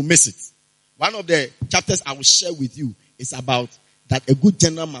 You will miss it. One of the chapters I will share with you is about that a good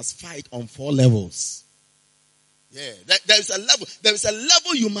general must fight on 4 levels. Yeah. There is a level. There is a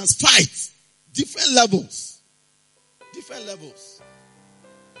level you must fight. Different levels. Different levels.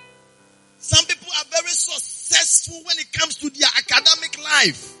 Some people are very successful when it comes to their academic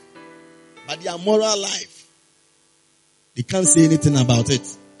life. But their moral life, they can't say anything about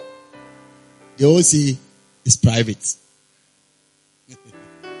it. They all say it's private. It's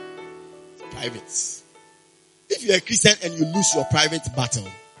private. If you're a Christian and you lose your private battle,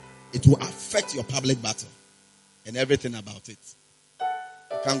 it will affect your public battle and everything about it.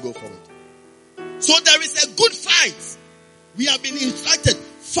 You can't go forward. So there is a good fight. We have been instructed,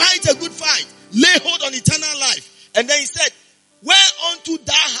 fight a good fight. Lay hold on eternal life. And then he said, whereunto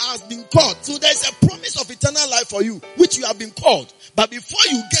thou hast been called. So there's a promise of eternal life for you, which you have been called. But before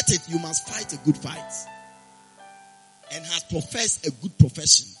you get it, you must fight a good fight. And has professed a good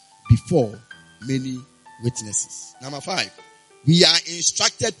profession before many witnesses. Number 5. We are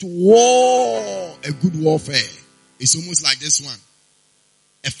instructed to war a good warfare. It's almost like this one.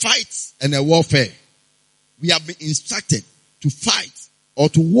 A fight and a warfare. We have been instructed to fight or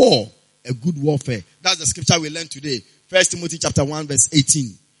to war a good warfare. That's the scripture we learned today. 1 Timothy chapter 1 verse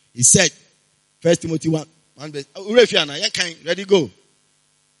 18. He said, 1 Timothy 1 verse, ready, go.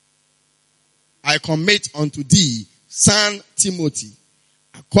 I commit unto thee, son Timothy,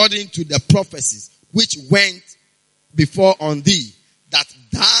 according to the prophecies which went before on thee, that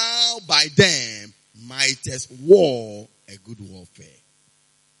thou by them mightest war a good warfare.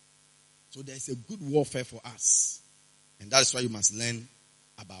 So there's a good warfare for us. And that's why you must learn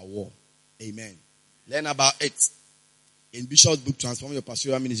about war. Amen. Learn about it. In Bishop's book, Transform Your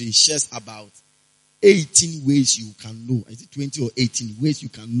Pastoral Ministry, he shares about 18 ways you can know. Is it 20 or 18 ways you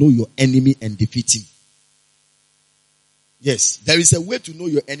can know your enemy and defeat him? Yes, there is a way to know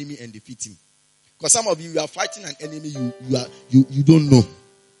your enemy and defeat him. Because some of you are fighting an enemy you don't know.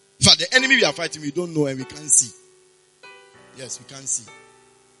 In fact, the enemy we are fighting, we don't know and we can't see. Yes, we can't see.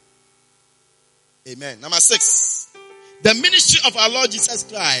 Amen. Number 6. The ministry of our Lord Jesus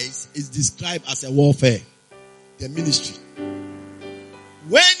Christ is described as a warfare. The ministry.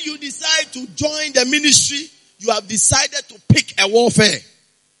 When you decide to join the ministry, you have decided to pick a warfare.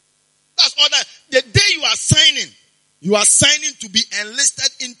 That's all that. The day you are signing to be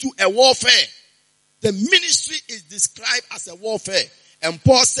enlisted into a warfare. The ministry is described as a warfare. And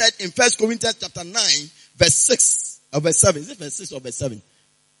Paul said in 1 Corinthians chapter 9, verse 6 or verse 7. Is it verse 6 or verse 7?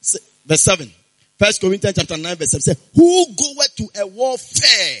 Verse 7. 1 Corinthians chapter 9 verse 7 says, who goeth to a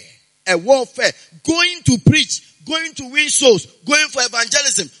warfare, going to preach, going to win souls, going for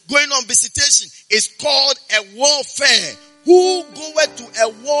evangelism, going on visitation is called a warfare. Who goeth to a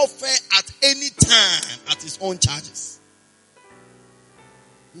warfare at any time at his own charges?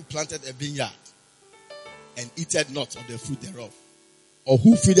 Who planted a vineyard and eated not of the fruit thereof? Or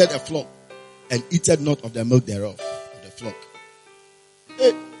who feeded a flock and eated not of the milk thereof, of the flock?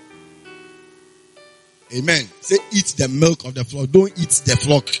 Amen. Say eat the milk of the flock. Don't eat the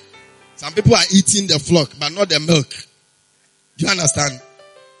flock. Some people are eating the flock, but not the milk. Do you understand?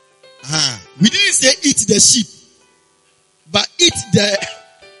 We didn't say eat the sheep, but eat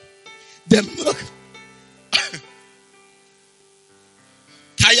the milk.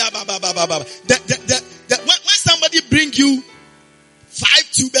 When somebody bring you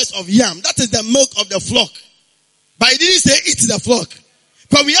 5 tubers of yam, that is the milk of the flock. But he didn't say eat the flock.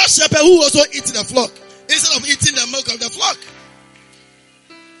 But we have shepherds who also eat the flock instead of eating the milk of the flock.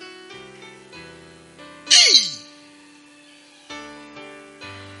 Hey!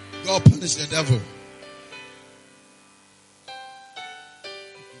 God punish the devil.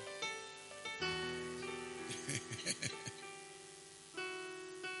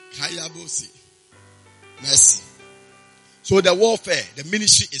 Kayabosi. Mercy. So the warfare, the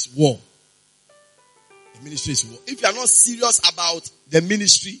ministry is war. The ministry is war. If you are not serious about the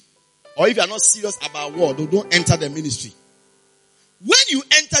ministry, or if you are not serious about war, don't enter the ministry. When you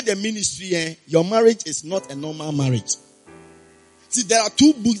enter the ministry, your marriage is not a normal marriage. See, there are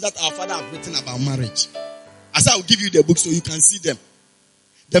 2 books that our father have written about marriage. As I will give you the book so you can see them.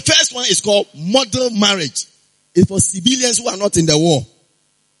 The first one is called Model Marriage. It's for civilians who are not in the war.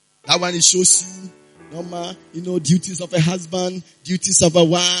 That one, it shows you normal, duties of a husband, duties of a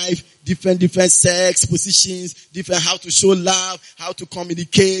wife, different sex positions, different how to show love, how to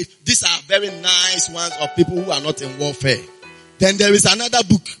communicate. These are very nice ones of people who are not in warfare. Then there is another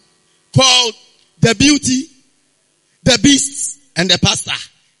book called The Beauty, the Beast, and the Pastor.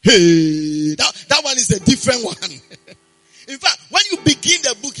 Hey, that one is a different one. In fact, when you begin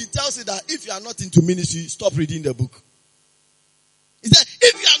the book, it tells you that if you are not into ministry, stop reading the book. He said,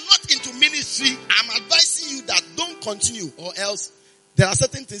 if you are not into ministry, I'm advising you that don't continue, or else there are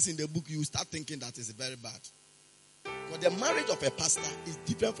certain things in the book you start thinking that is very bad. But the marriage of a pastor is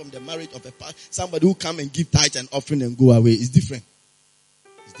different from the marriage of somebody who come and give tithe and offering and go away. It's different.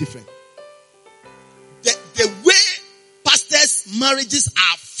 It's different. The way pastors' marriages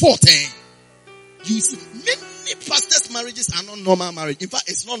are fought, you see, many pastors' marriages are not normal marriage. In fact,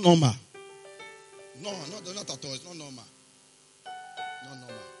 it's not normal. No, not at all. It's not normal. Not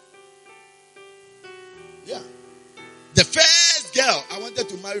normal. Yeah. The first girl I wanted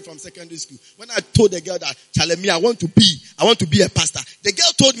to marry from secondary school, when I told the girl that, Charlie, I want to be a pastor. The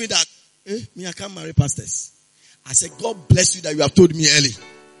girl told me that, I can't marry pastors. I said, God bless you that you have told me early.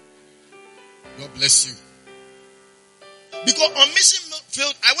 God bless you. Because on mission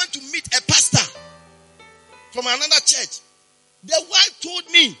field, I went to meet a pastor from another church. The wife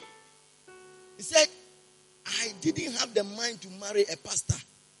told me, he said, I didn't have the mind to marry a pastor.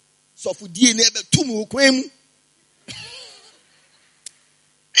 So for DNA,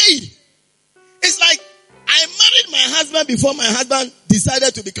 hey, it's like I married my husband before my husband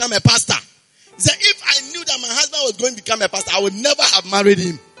decided to become a pastor. He said, if I knew that my husband was going to become a pastor, I would never have married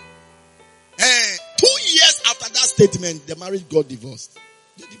him. 2 years after that statement, the marriage got divorced.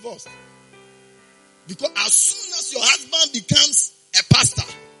 They divorced. Because as soon as your husband becomes a pastor,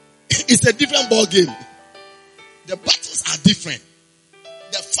 it's a different ball game. The battles are different.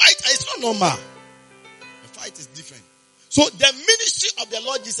 The fight is not normal. The fight is different. So the ministry of the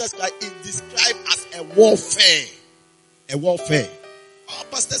Lord Jesus Christ is described as a warfare. A warfare. Our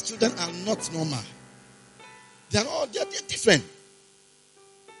pastors' children are not normal. They're different.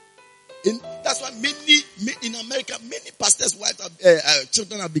 That's why in America, many pastors' wives,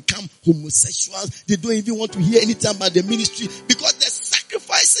 children have become homosexuals. They don't even want to hear anything about the ministry because the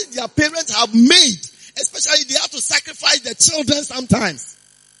sacrifices their parents have made, especially they have to sacrifice their children sometimes.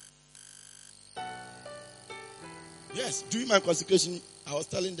 Yes, during my consecration, I was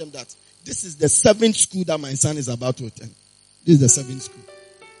telling them that this is the 7th school that my son is about to attend. This is the 7th school.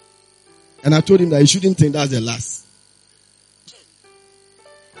 And I told him that he shouldn't think that's the last.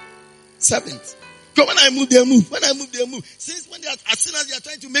 7th. Because when I move, they move. When I move, they move. As soon as they are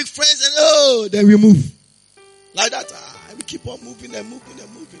trying to make friends, and then we move. Like that. We keep on moving and moving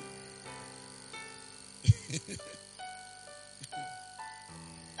and moving.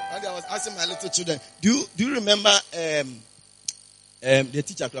 And I was asking my little children, do you remember the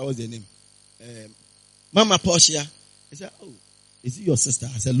teacher? What was their name? Mama Portia. I said, oh, is it your sister?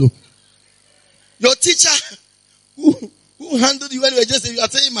 I said, look, your teacher who handled you when you are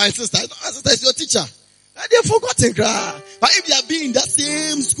saying my sister. I said, my sister is your teacher. And they've forgotten. But if they had been in that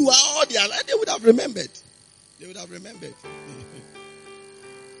same school all their life, they would have remembered. They would have remembered.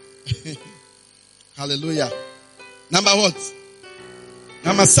 Hallelujah. Number what?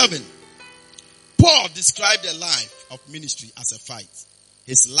 Number 7. Paul described the life of ministry as a fight.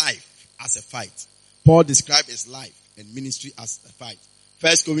 His life as a fight. Paul described his life and ministry as a fight.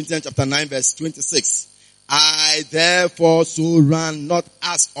 1 Corinthians chapter 9 verse 26. I therefore so run not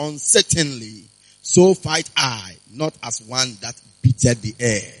as uncertainly, so fight I, not as one that beateth the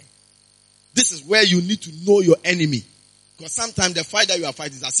air. This is where you need to know your enemy. Because sometimes the fight that you are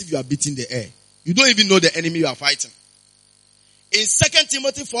fighting is as if you are beating the air. You don't even know the enemy you are fighting. In 2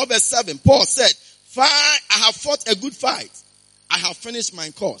 Timothy 4 verse 7, Paul said, I have fought a good fight. I have finished my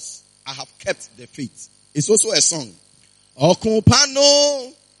course. I have kept the faith. It's also a song.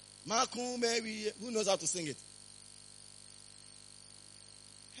 Okumpano, who knows how to sing it?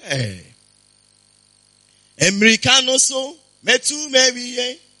 Hey. Americano so, metu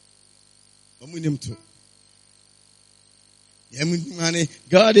mewiye.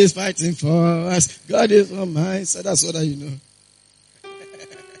 God is fighting for us. God is on my side. That's what you know.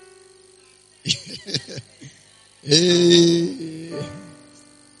 Hey.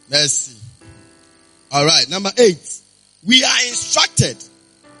 Mercy. All right. Number 8. We are instructed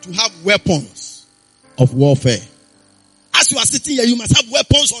to have weapons of warfare. As you are sitting here, you must have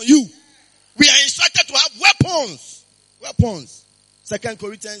weapons on you. We are instructed to have weapons. Weapons. 2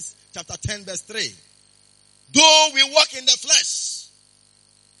 Corinthians chapter 10 verse 3. Though we walk in the flesh,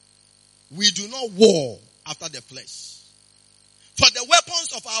 we do not war after the flesh. For the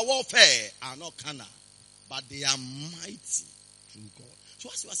weapons of our warfare are not carnal, but they are mighty through God. So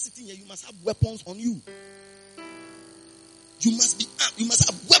as you are sitting here, you must have weapons on you. You must be armed. You must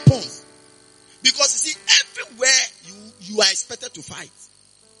have weapons. Because you see, everywhere you are expected to fight.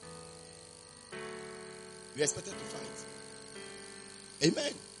 You are expected to fight.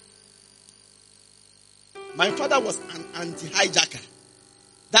 Amen. My father was an anti-hijacker.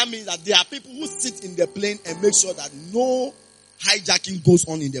 That means that there are people who sit in the plane and make sure that no hijacking goes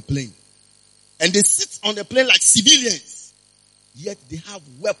on in the plane. And they sit on the plane like civilians. Yet they have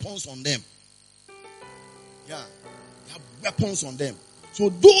weapons on them. Yeah. They have weapons on them. So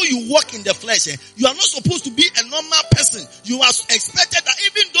though you walk in the flesh, you are not supposed to be a normal person. You are expected that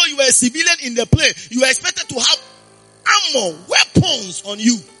even though you are a civilian in the plane, you are expected to have armor, weapons on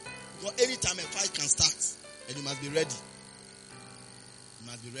you. Because anytime a fight can start, and you must be ready. You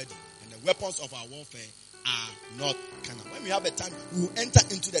must be ready. And the weapons of our warfare are not carnal. When we have a time, we will enter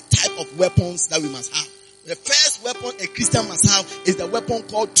into the type of weapons that we must have. The first weapon a Christian must have is the weapon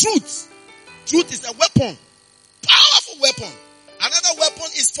called truth. Truth is a weapon. Powerful weapon. Another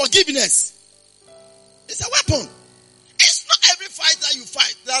weapon is forgiveness. It's a weapon. It's not every fight that you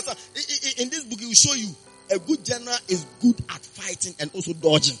fight. In this book, it will show you a good general is good at fighting and also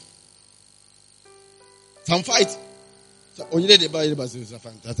dodging. Some fight. It's a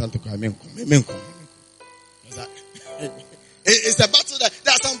battle that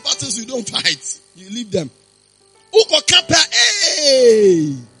there are some battles you don't fight. You leave them.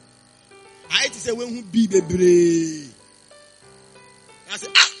 Hey! I had to say when who be the I said,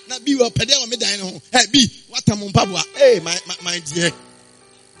 na be well pedal me dying home. Hey, be what am on Pabua? Hey, my dear.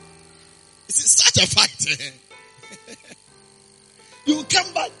 It's such a fight. You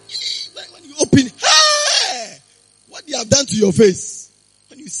come back when you open. Hey, what they have done to your face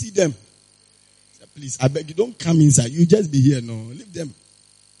when you see them. Say, please, I beg you, don't come inside. You just be here. No, leave them.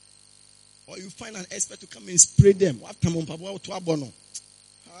 Or you find an expert to come and spray them. What am on Pabua to abono?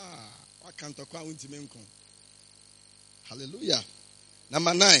 What can't talk about untimenko? Hallelujah.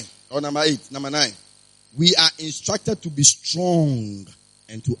 Number 8. Number 9. We are instructed to be strong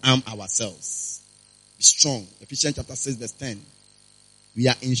and to arm ourselves. Be strong. Ephesians chapter 6 verse 10. We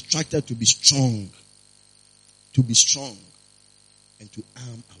are instructed to be strong. To be strong and to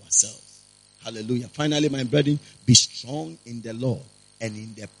arm ourselves. Hallelujah. Finally, my brethren, be strong in the Lord and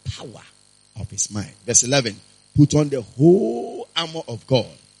in the power of his might. Verse 11. Put on the whole armor of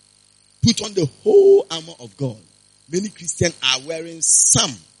God. Put on the whole armor of God. Many Christians are wearing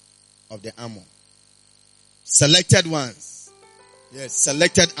some of the armor. Selected ones. Yes,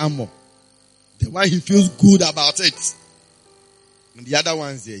 selected armor. The one he feels good about it. And the other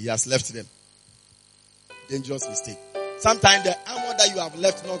ones there, he has left them. Dangerous mistake. Sometimes the armor that you have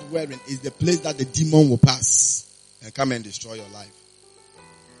left not wearing is the place that the demon will pass and come and destroy your life.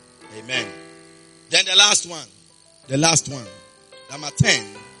 Amen. Then the last one. Number 10.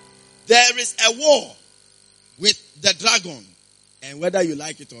 There is a war with the dragon. And whether you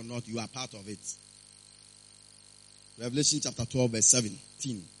like it or not, you are part of it. Revelation chapter 12 verse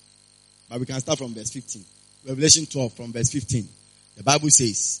 17. But we can start from verse 15. Revelation 12 from verse 15. The Bible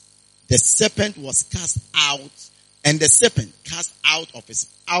says, the serpent was cast out, and the serpent cast out of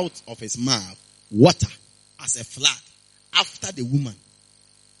his mouth water as a flood after the woman.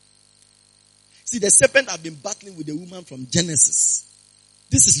 See, the serpent had been battling with the woman from Genesis.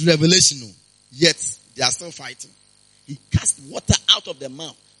 This is Revelation, yet they are still fighting. He cast water out of the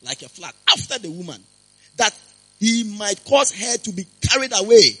mouth like a flood after the woman. that he might cause her to be carried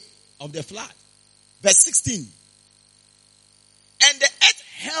away of the flood. Verse 16. And the earth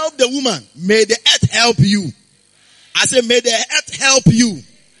helped the woman. May the earth help you. I say, may the earth help you.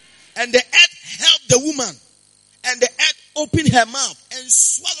 And the earth helped the woman. And the earth opened her mouth and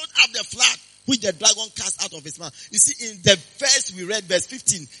swallowed up the flood which the dragon cast out of his mouth. You see, in the verse we read, verse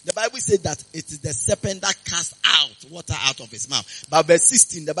 15, the Bible said that it is the serpent that cast out water out of his mouth. But verse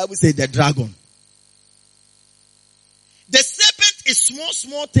 16, the Bible said the dragon. The serpent is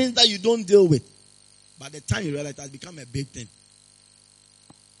small things that you don't deal with. By the time you realize it has become a big thing.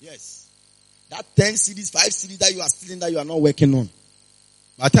 Yes. That 10 CDs, 5 CDs that you are stealing that you are not working on.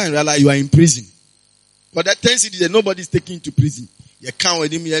 By the time you realize you are in prison. But that 10 CDs, nobody is taking you to prison. You can't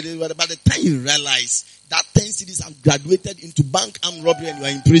with him. By the time you realize that 10 CDs have graduated into bank armed robbery and you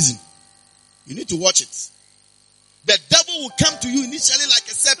are in prison. You need to watch it. The devil will come to you initially like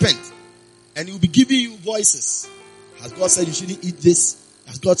a serpent. And he will be giving you voices. Has God said you shouldn't eat this?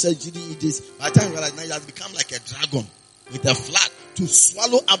 Has God said you shouldn't eat this? By the time you realize now it has become like a dragon with a flood to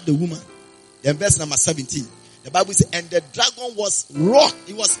swallow up the woman. Then verse number 17. The Bible says, and the dragon was wroth.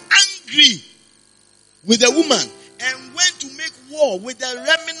 He was angry with the woman and went to make war with the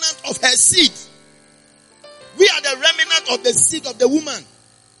remnant of her seed. We are the remnant of the seed of the woman.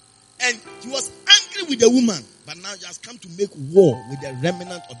 And he was angry with the woman. But now he has come to make war with the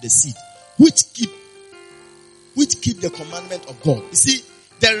remnant of the seed. Which keep the commandment of God. You see,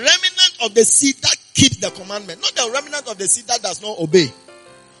 the remnant of the seed that keeps the commandment. Not the remnant of the seed that does not obey.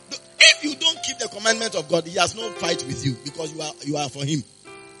 If you don't keep the commandment of God, he has no fight with you because you are for him.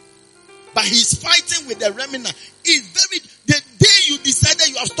 But he's fighting with the remnant. The day you decided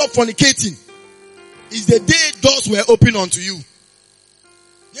you have stopped fornicating is the day doors were open unto you.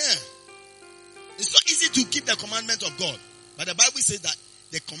 Yeah. It's not easy to keep the commandment of God. But the Bible says that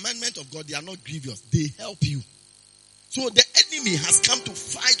the commandment of God, they are not grievous. They help you. So the enemy has come to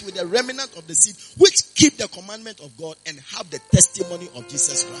fight with the remnant of the seed, which keep the commandment of God and have the testimony of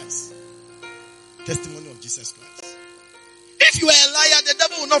Jesus Christ. Testimony of Jesus Christ. If you are a liar, the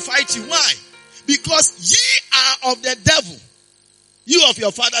devil will not fight you. Why? Because ye are of the devil. You of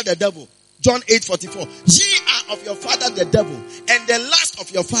your father the devil. John 8:44. Ye are of your father the devil, and the lust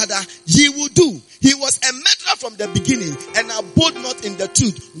of your father ye will do. He was a murderer from the beginning, and abode not in the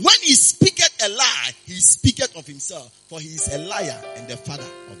truth. When he speaketh a lie, he speaketh of himself, for he is a liar and the father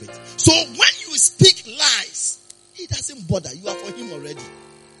of it. So when you speak lies, he doesn't bother. You are for him already.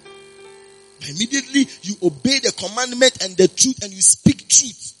 But immediately you obey the commandment and the truth, and you speak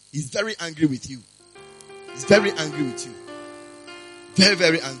truth, he's very angry with you. He's very angry with you. Very,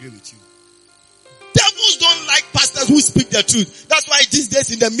 very angry with you. Devils don't like pastors who speak the truth. That's why these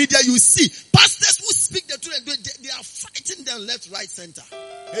days in the media you see pastors who speak the truth and they are fighting them left, right, center.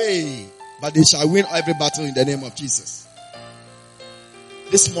 Hey, but they shall win every battle in the name of Jesus.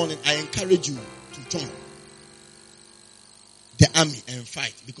 This morning I encourage you to join the army and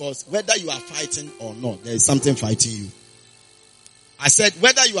fight, because whether you are fighting or not, there is something fighting you. I said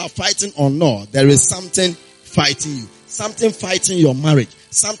whether you are fighting or not, there is something fighting you. Something fighting your marriage.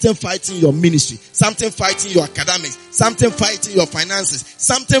 Something fighting your ministry. Something fighting your academics. Something fighting your finances.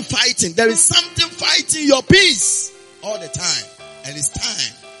 Something fighting. There is something fighting your peace all the time. And it's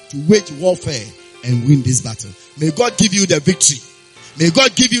time to wage warfare and win this battle. May God give you the victory. May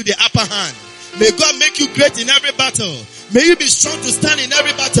God give you the upper hand. May God make you great in every battle. May you be strong to stand in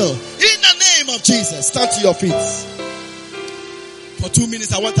every battle. In the name of Jesus, stand to your feet. For 2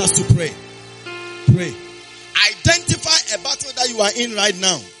 minutes, I want us to pray. Pray. Identify a battle that you are in right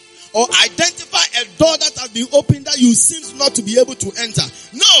now. Or identify a door that has been opened that you seem not to be able to enter.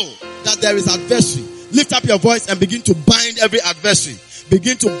 Know that there is adversary. Lift up your voice and begin to bind every adversary.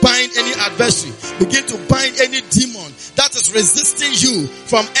 Begin to bind any adversary. Begin to bind any demon that is resisting you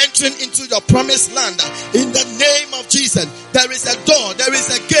from entering into your promised land. In the name of Jesus, there is a door, there is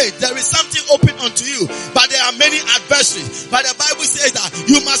a gate, there is something open unto you. But there are many adversaries. But the Bible says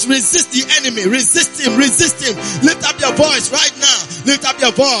that you must resist the enemy. Resist him, resist him. Lift up your voice right now. Lift up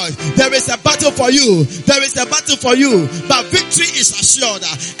your voice. There is a battle for you. There is a battle for you. But victory is assured.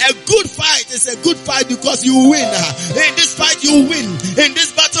 A good fight is a good fight because you win. In this fight you win. In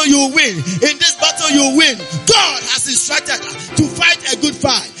this battle you win. In this battle you win. God has instructed to fight a good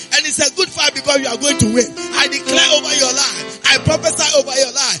fight. And it's a good fight because you are going to win. I declare over your life. I prophesy over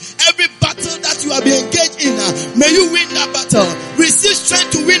your life. Every battle that you have been engaged in, may you win that battle. Receive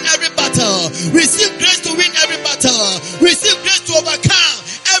strength to win every battle. Receive grace to win every battle. Receive grace to overcome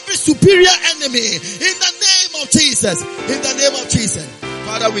every superior enemy. In the name of Jesus. In the name of Jesus.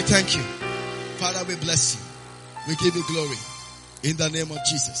 Father, we thank you. Father, we bless you. We give you glory. In the name of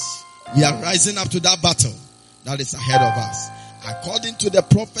Jesus. We are rising up to that battle that is ahead of us. According to the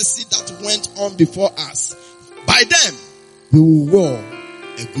prophecy that went on before us, by them we will war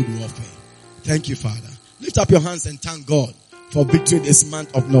a good warfare. Thank you, Father. Lift up your hands and thank God for victory this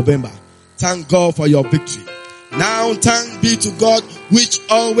month of November. Thank God for your victory. Now thanks be to God which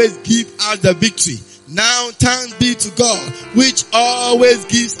always gives us the victory. Now thanks be to God which always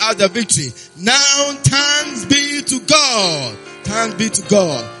gives us the victory. Now thanks be to God. Thanks be to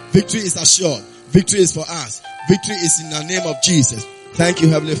God. Victory is assured. Victory is for us. Victory is in the name of Jesus. Thank you,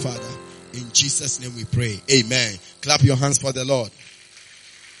 Heavenly Father. In Jesus' name we pray. Amen. Clap your hands for the Lord.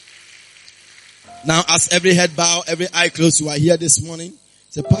 Now, as every head bow, every eye closed, you are here this morning.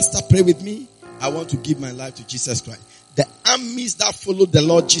 Say, Pastor, pray with me. I want to give my life to Jesus Christ. The armies that followed the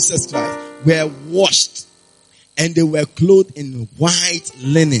Lord Jesus Christ were washed and they were clothed in white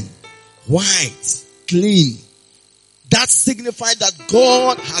linen. White, clean. That signified that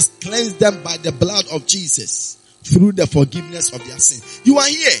God has cleansed them by the blood of Jesus through the forgiveness of their sins. You are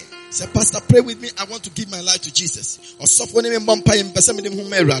here. Say, Pastor, pray with me. I want to give my life to Jesus. Or somebody invited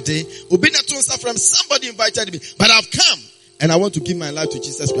me, but I've come and I want to give my life to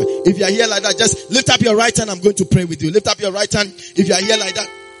Jesus Christ. If you are here like that, just lift up your right hand. I'm going to pray with you. Lift up your right hand. If you are here like that,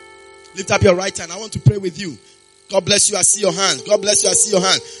 lift up your right hand. I want to pray with you. God bless you. I see your hand. God bless you. I see your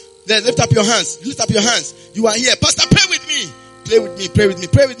hand. Then lift up your hands. Lift up your hands. You are here. Pastor, pray with me. Pray with me. Pray with me.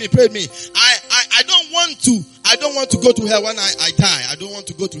 Pray with me. Pray with me. I don't want to go to hell when I die. I don't want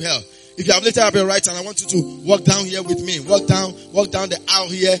to go to hell. If you have lifted up your right hand, I want you to walk down here with me. Walk down the aisle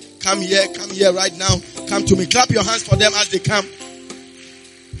here. Come here right now. Come to me. Clap your hands for them as they come.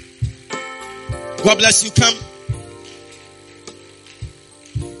 God bless you. Come.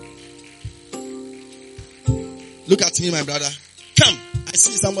 Look at me, my brother. Come. I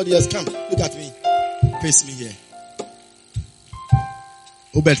see somebody else. Come. Look at me. Face me here.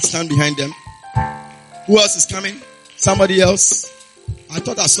 Obed, stand behind them. Who else is coming? Somebody else? I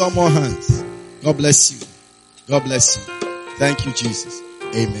thought I saw more hands. God bless you. God bless you. Thank you, Jesus.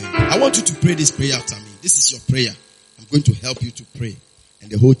 Amen. I want you to pray this prayer after me. This is your prayer. I'm going to help you to pray. And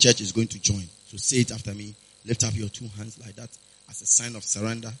the whole church is going to join. So say it after me. Lift up your two hands like that as a sign of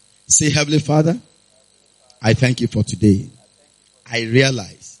surrender. Say, Heavenly Father, I thank you for today. I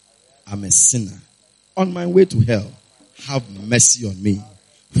realize I'm a sinner on my way to hell. Have mercy on me.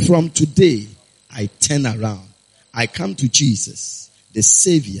 From today, I turn around. I come to Jesus, the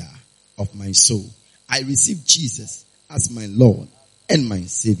Savior of my soul. I receive Jesus as my Lord and my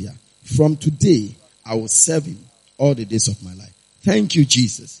Savior. From today, I will serve Him all the days of my life. Thank you,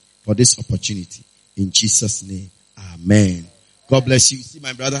 Jesus, for this opportunity. In Jesus' name, amen. God bless you. See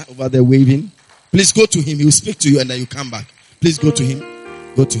my brother over there waving? Please go to him. He will speak to you and then you come back. Please go to him.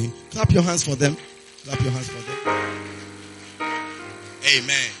 Go to him. Clap your hands for them. Clap your hands for them.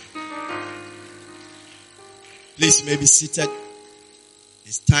 Amen. Please, you may be seated.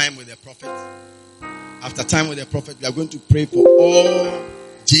 It's time with the prophet. After time with the prophet, we are going to pray for all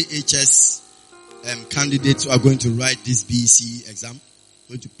JHS candidates who are going to write this BEC exam.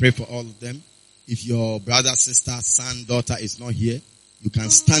 We're going to pray for all of them. If your brother, sister, son, daughter is not here, you can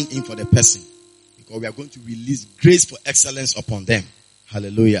stand in for the person. Because we are going to release grace for excellence upon them.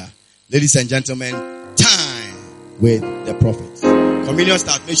 Hallelujah. Ladies and gentlemen, time with the prophet. Communion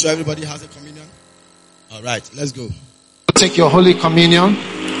start. Make sure everybody has a communion. All right, let's go. Take your Holy Communion.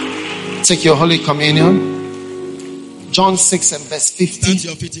 Take your Holy Communion. John 6 and verse 50. Stand to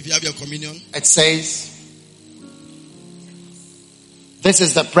your feet if you have your communion. It says, this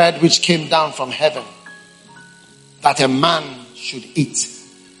is the bread which came down from heaven, that a man should eat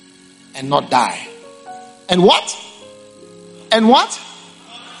and not die. And what? And what?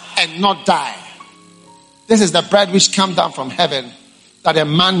 And not die. This is the bread which came down from heaven, that a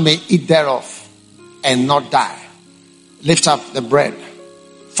man may eat thereof and not die. Lift up the bread.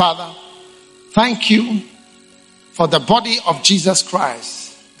 Father, thank you for the body of Jesus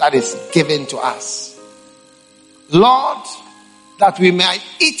Christ that is given to us. Lord, that we may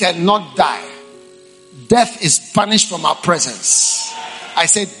eat and not die. Death is banished from our presence. I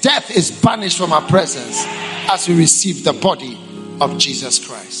say death is banished from our presence as we receive the body of Jesus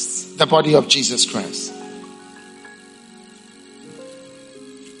Christ. The body of Jesus Christ.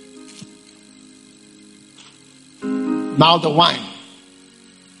 Now the wine.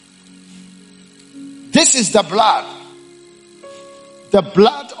 This is the blood. The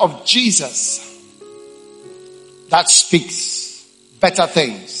blood of Jesus that speaks better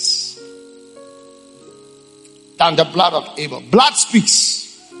things than the blood of Abel. Blood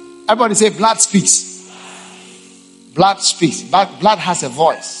speaks. Everybody say blood speaks. Blood speaks. Blood has a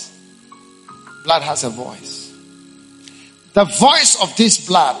voice. Blood has a voice. The voice of this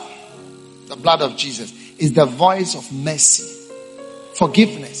blood the blood of Jesus, is the voice of mercy,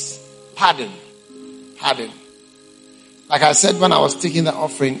 forgiveness, pardon. Like I said when I was taking the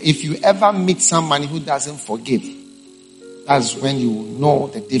offering, if you ever meet somebody who doesn't forgive, that's when you know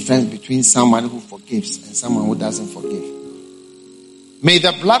the difference between someone who forgives and someone who doesn't forgive. May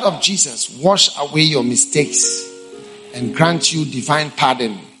the blood of Jesus wash away your mistakes and grant you divine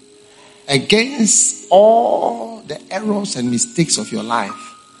pardon against all the errors and mistakes of your life.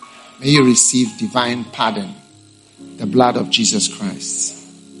 May you receive divine pardon. The blood of Jesus Christ.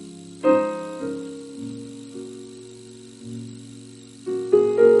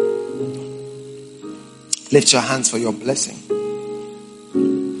 Lift your hands for your blessing.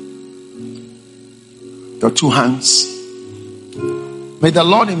 Your two hands. May the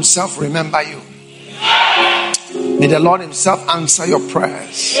Lord himself remember you. May the Lord himself answer your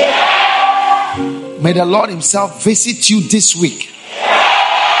prayers. May the Lord himself visit you this week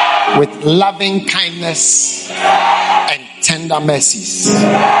with loving kindness and tender mercies.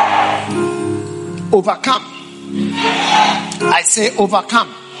 Overcome. I say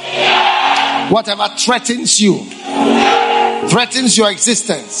overcome. Whatever threatens you, threatens your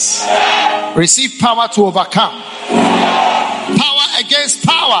existence, receive power to overcome. Power against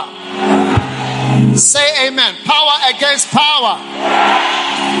power. Say amen. Power against power.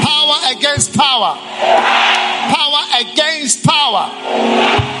 Power against power. Power against power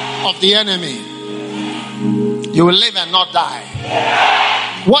of the enemy. You will live and not die.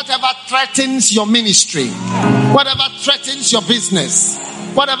 Whatever threatens your ministry, whatever threatens your business,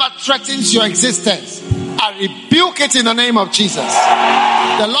 whatever threatens your existence, I rebuke it in the name of Jesus.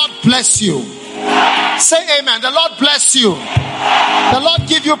 The Lord bless you. Say amen. The Lord bless you. The Lord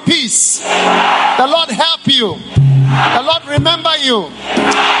give you peace. The Lord help you. The Lord remember you.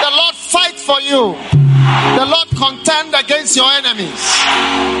 The Lord fight for you. The Lord contend against your enemies.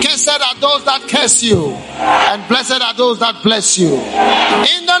 Cursed are those that curse you, and blessed are those that bless you.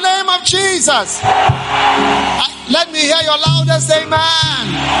 In the name of Jesus. Let me hear your loudest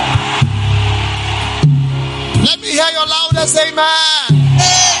amen. Let me hear your loudest amen.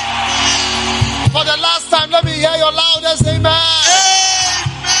 For the last time, let me hear your loudest amen.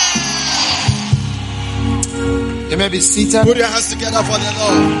 You may be seated. Put your hands together for the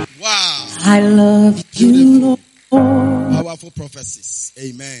Lord. Wow. I love you, Lord. Powerful prophecies.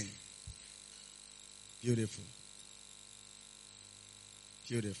 Amen. Beautiful.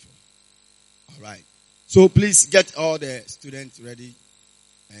 Beautiful. All right. So please get all the students ready.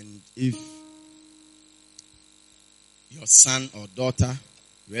 And if your son or daughter,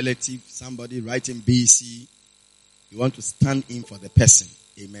 relative, somebody writing BC, you want to stand in for the person.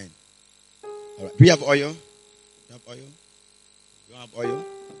 Amen. All right. Do you have oil? You have oil? You don't have oil?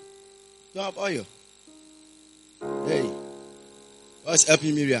 You don't have oil? Hey. What's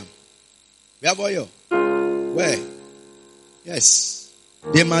helping Miriam? We have oil. Where? Yes.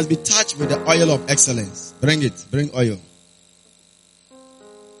 They must be touched with the oil of excellence. Bring it. Bring oil.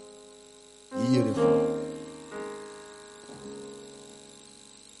 Beautiful.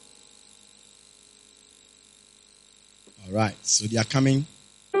 All right. So they are coming.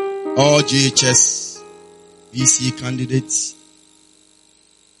 All GHS, BC candidates.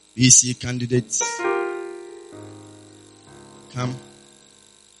 BC candidates. Come.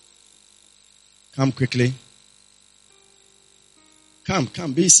 Come quickly. Come,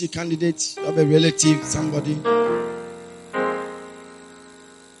 BC candidates. You have a relative, somebody.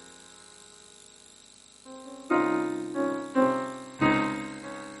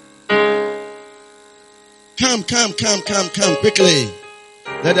 Come quickly.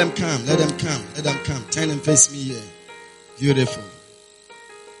 Let them come. Turn and face me here. Beautiful.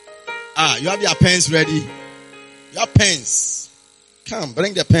 You have your pens ready. Your pens. Come,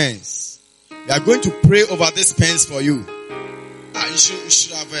 bring the pens. We are going to pray over these pens for you. You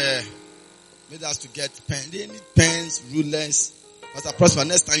should have made us to get pens. They need pens, rulers. Pastor Prosper,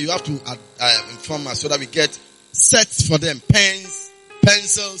 next time you have to inform us so that we get sets for them. Pens,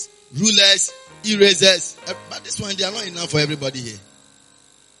 pencils, rulers, erasers. But this one, they are not enough for everybody here.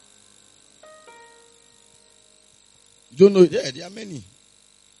 You don't know? Yeah, there are many.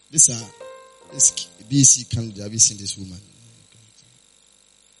 This BC candidate. Have you seen this woman?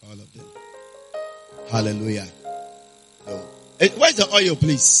 All of them. Hallelujah. No. Where's the oil,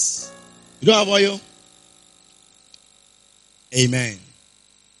 please? You don't have oil? Amen.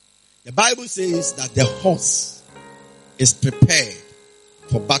 The Bible says that the horse is prepared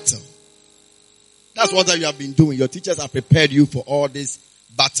for battle. That's what you have been doing. Your teachers have prepared you for all this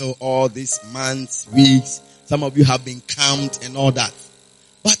battle, all these months, weeks. Some of you have been camped and all that.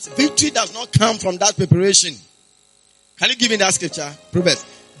 But victory does not come from that preparation. Can you give me that scripture? Proverbs.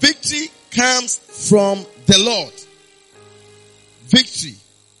 Victory comes from the Lord. Victory.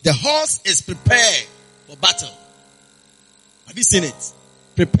 The horse is prepared for battle. Have you seen it?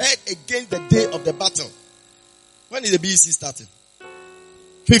 Prepared against the day of the battle. When is the BC starting?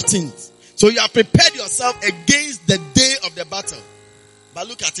 15th. So you have prepared yourself against the day of the battle. But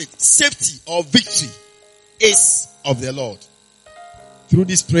look at it. Safety or victory is of the Lord. Through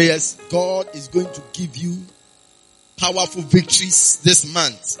these prayers, God is going to give you powerful victories this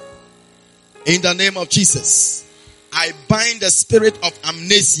month. In the name of Jesus. I bind the spirit of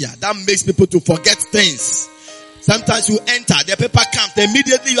amnesia that makes people to forget things. Sometimes you enter the paper camp,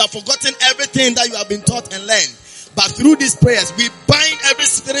 immediately you have forgotten everything that you have been taught and learned. But through these prayers, we bind every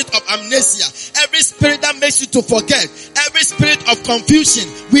spirit of amnesia, every spirit that makes you to forget, every spirit of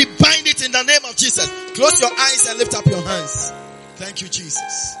confusion. We bind it in the name of Jesus. Close your eyes and lift up your hands. Thank you,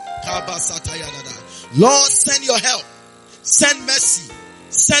 Jesus. Lord, send your help. Send mercy.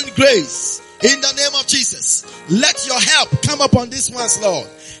 Send grace. In the name of Jesus. Let your help come upon these ones, Lord.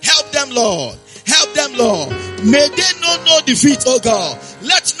 Help them, Lord. Help them, Lord. May they not know defeat, oh God.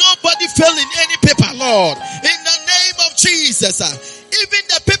 Let nobody fail in any paper, Lord. In the name of Jesus. Even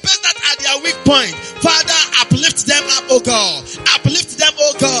the papers that are their weak point, Father, uplift them up, oh God. Uplift them,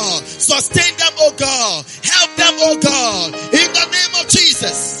 oh God. Sustain them, oh God. Help them, oh God. In the name of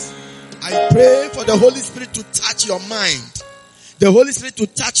Jesus. I pray for the Holy Spirit to touch your mind. The Holy Spirit to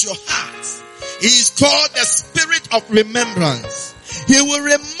touch your heart. He is called the Spirit of Remembrance. He will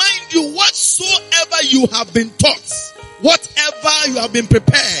remind you whatsoever you have been taught, whatever you have been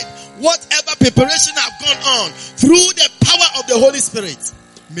prepared, whatever preparation have gone on through the power of the Holy Spirit.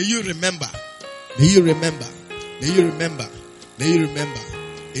 May you remember. May you remember. May you remember. May you remember.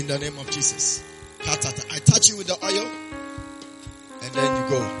 In the name of Jesus. I touch you with the oil and then you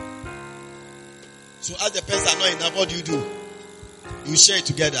go. So as the pens are not enough, what do? You share it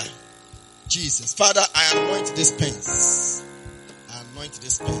together. Jesus. Father, I anoint these pens. I anoint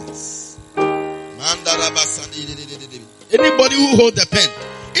these pens. Anybody who holds the pen,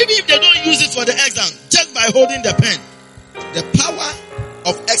 even if they don't use it for the exam, just by holding the pen, the power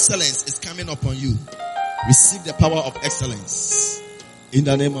of excellence is coming upon you. Receive the power of excellence in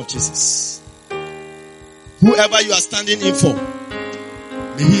the name of Jesus. Whoever you are standing in for,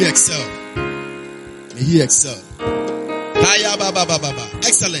 may he excel. May he excel.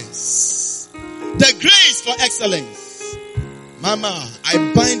 Excellence. The grace for excellence. Mama, I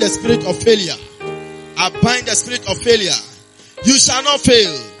bind the spirit of failure. I bind the spirit of failure. You shall not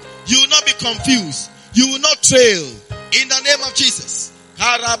fail. You will not be confused. You will not trail. In the name of Jesus.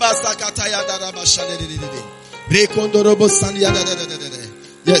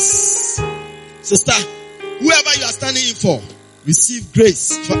 Yes. Sister, whoever you are standing in for, receive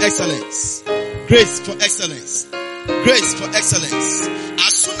grace for excellence. Grace for excellence. Grace for excellence.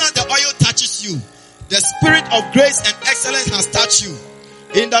 As soon as the oil touches you, the spirit of grace and excellence has touched you.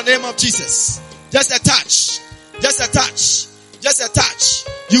 In the name of Jesus. Just a touch. Just a touch. Just a touch.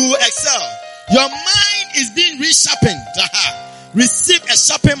 You will excel. Your mind is being resharpened. Receive a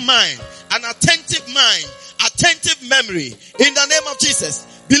sharpened mind. An attentive mind. Attentive memory. In the name of Jesus.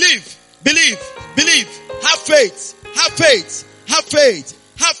 Believe. Believe. Believe. Have faith. Have faith. Have faith.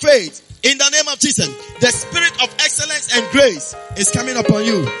 Have faith. In the name of Jesus. The spirit of excellence and grace is coming upon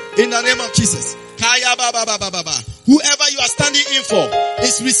you. In the name of Jesus. Whoever you are standing in for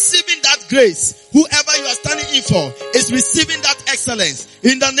is receiving that grace. Whoever you are standing in for is receiving that excellence.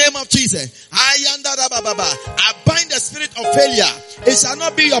 In the name of Jesus. I bind the spirit of failure. It shall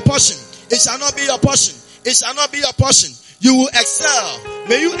not be your portion. It shall not be your portion. It shall not be your portion. You will excel.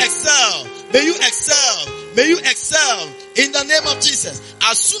 May you excel. May you excel. May you excel. In the name of Jesus.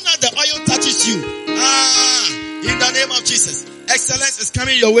 As soon as the oil touches you. In the name of Jesus. Excellence is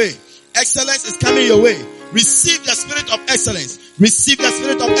coming your way. Excellence is coming your way. Receive the spirit of excellence. Receive the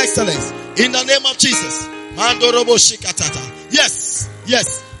spirit of excellence. In the name of Jesus. Yes.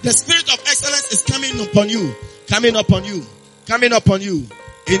 Yes. The spirit of excellence is coming upon you. Coming upon you. Coming upon you.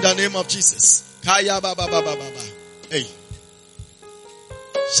 In the name of Jesus. Hey.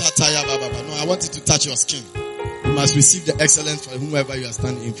 No, I want you to touch your skin. You must receive the excellence for whomever you are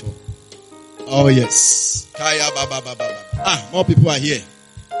standing in for. Oh yes. More people are here.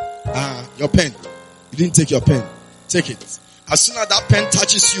 Your pen. You didn't take your pen. Take it. As soon as that pen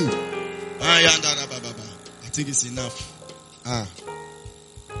touches you, I think it's enough.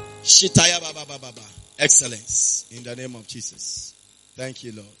 Excellence. In the name of Jesus. Thank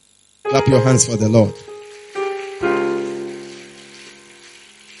you, Lord. Clap your hands for the Lord.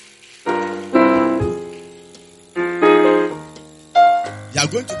 You are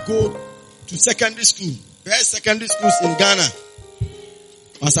going to go to secondary school. There are secondary schools in Ghana.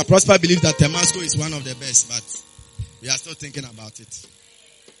 Pastor Prosper believes that Temasco is one of the best, but we are still thinking about it.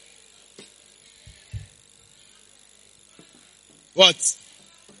 What?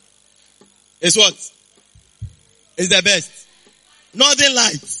 It's what? It's the best. Northern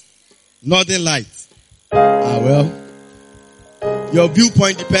Light. Northern Light. Ah, well. Your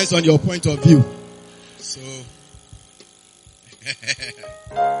viewpoint depends on your point of view. So.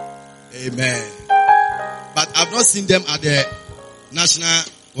 Amen. But I've not seen them at the national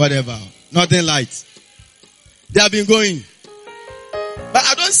whatever. Northern Light. They have been going. But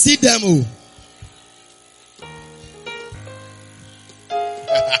I don't see them. Oh.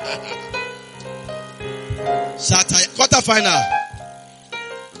 Quarter final.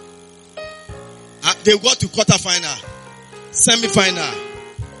 They got to quarter final, semi final.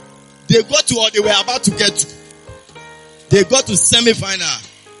 They got to, or they were about to get to. They got to semi final.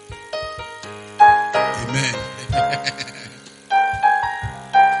 Amen.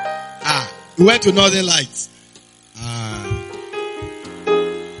 We went to Northern Lights.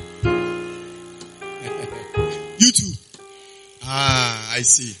 You too. I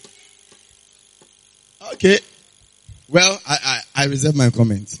see. Okay. Well, I reserve my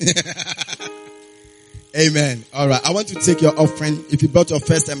comment. Amen. All right. I want to take your offering. If you brought your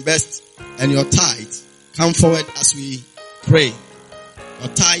first and best and your tithe, come forward as we pray. Your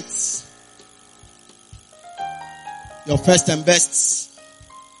tithes, your first and best,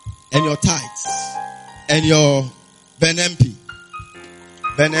 and your tithes, and your Benempi.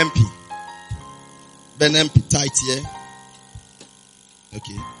 Benempi tithe here.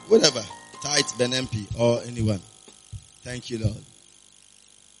 Okay. Whatever. Tithe, Benempi, or anyone. Thank you, Lord.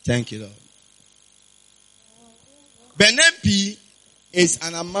 Thank you, Lord. Benempi is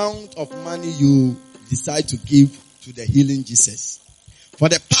an amount of money you decide to give to the Healing Jesus. For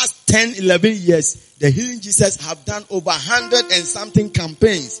the past 10, 11 years, the Healing Jesus have done over 100 and something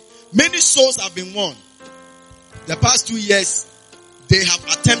campaigns. Many souls have been won. The past 2 years, they have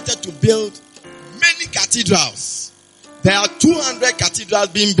attempted to build many cathedrals. There are 200 cathedrals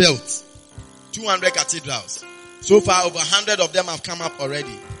being built. 200 cathedrals. So far, over 100 of them have come up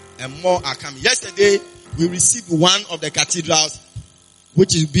already. And more are coming. Yesterday, we received one of the cathedrals,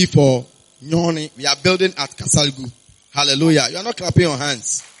 which will be for Nyoni. We are building at Kasalgu. Hallelujah. You are not clapping your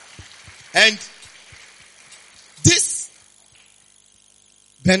hands. And this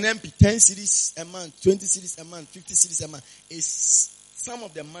Benempi, 10 cities a month, 20 cities a month, 50 cities a month, is some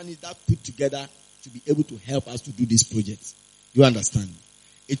of the money that put together to be able to help us to do this project. You understand?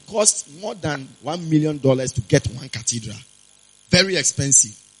 It costs more than $1 million to get one cathedral. Very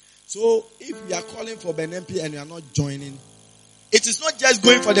expensive. So if we are calling for Benempi and we are not joining, it is not just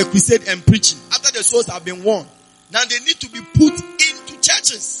going for the crusade and preaching. After the souls have been won, now they need to be put into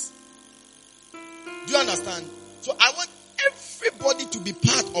churches. Do you understand? So I want everybody to be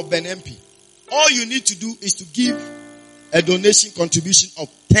part of Benempi. All you need to do is to give a donation contribution of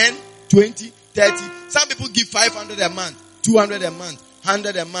 10, 20, 30. Some people give 500 a month, 200 a month,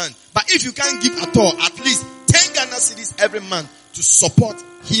 100 a month. But if you can't give at all, at least 10 Ghana cedis every month to support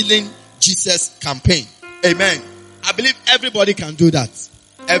Healing Jesus campaign. Amen. I believe everybody can do that.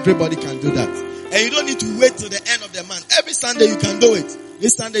 Everybody can do that. And you don't need to wait till the end of the month. Every Sunday you can do it.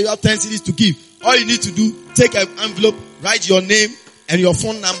 This Sunday you have 10 cedis to give. All you need to do, take an envelope, write your name and your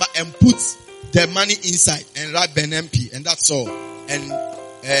phone number and put the money inside and write Benempi, and that's all. And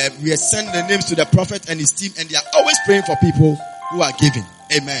we send the names to the prophet and his team, and they are always praying for people who are giving.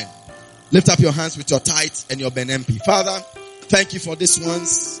 Amen. Lift up your hands with your tithe and your Benempi. Father, thank you for these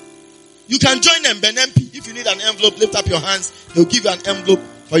ones. You can join them, Benempi. If you need an envelope, lift up your hands. They'll give you an envelope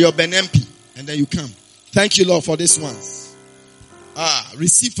for your Benempi. And then you come. Thank you, Lord, for these ones.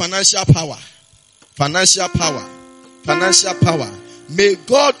 Receive financial power. Financial power. Financial power. May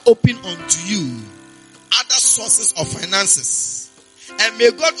God open unto you other sources of finances. And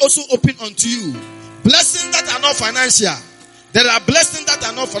may God also open unto you blessings that are not financial. There are blessings that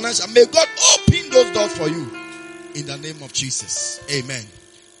are not financial. May God open those doors for you. In the name of Jesus. Amen.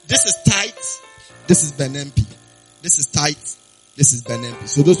 This is tithe. This is Benempi. This is tithe. This is Benempi.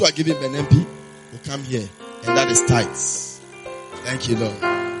 So those who are giving Benempi will come here. And that is tithes. Thank you, Lord.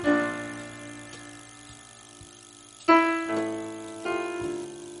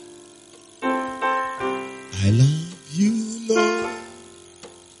 I love you, Lord.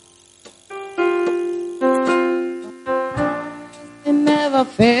 It never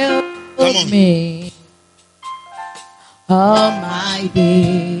failed me. All my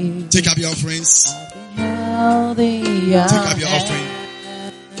days. Take up your offerings. Take up your offering.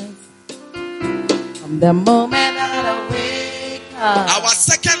 From the moment that I wake up. Our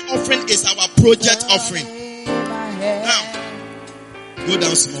second offering is our project offering. Now, Go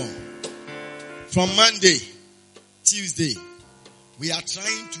down small. From Monday, Tuesday, we are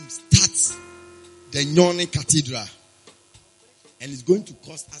trying to start the Nyoni Cathedral. And it's going to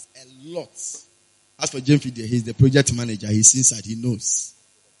cost us a lot. As for James Fidel, he's the project manager. He's inside. He knows.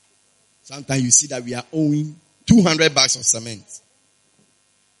 Sometimes you see that we are owing 200 bags of cement.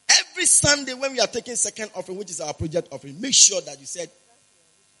 Every Sunday when we are taking second offering, which is our project offering, make sure that you said,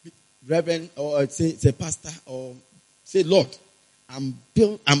 Reverend, or say Pastor, or say, Lord, I'm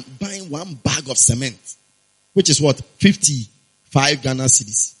buying 1 bag of cement, which is what? 55 Ghana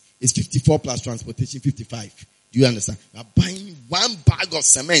cedis. It's 54 plus transportation, 55. Do you understand? We are buying 1 bag of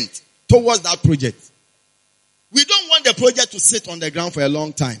cement towards that project. We don't want the project to sit on the ground for a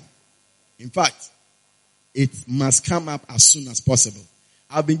long time. In fact, it must come up as soon as possible.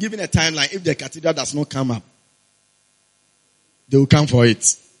 I've been given a timeline. If the cathedral does not come up, they will come for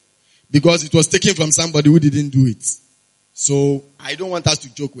it. Because it was taken from somebody who didn't do it. So I don't want us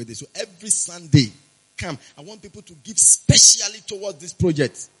to joke with it. So every Sunday, come. I want people to give specially towards this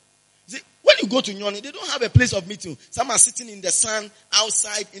project. See, when you go to Nyoni, they don't have a place of meeting. Some are sitting in the sun,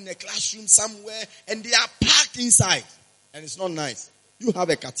 outside, in a classroom somewhere, and they are packed inside. And it's not nice. You have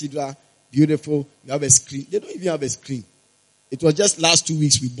a cathedral, beautiful, you have a screen. They don't even have a screen. It was just last 2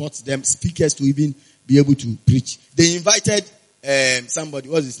 weeks we bought them speakers to even be able to preach. They invited somebody,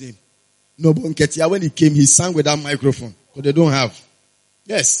 what's his name? Nobo Nketia. When he came, he sang without microphone. Because they don't have.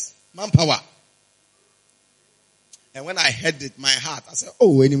 Yes, manpower. And when I heard it, my heart, I said,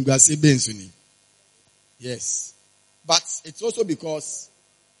 oh, when him say Bensuni. Yes. But it's also because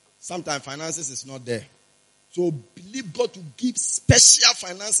sometimes finances is not there. So believe God to give special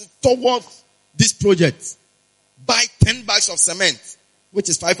finances towards this project. Buy 10 bags of cement, which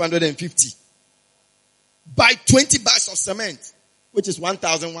is 550. Buy 20 bags of cement, which is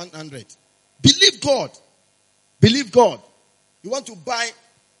 1,100. Believe God. Believe God. You want to buy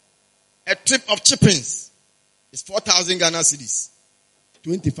a trip of chippings. It's 4,000 Ghana cedis.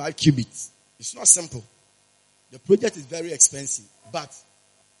 25 cubits. It's not simple. The project is very expensive. But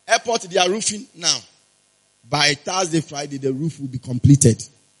airport, they are roofing now. By Thursday, Friday, the roof will be completed.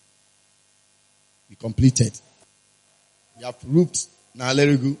 We have roofed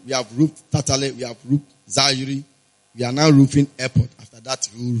Nalerigu. We have roofed Tatale. We have roofed Zayuri. We are now roofing airport. After that,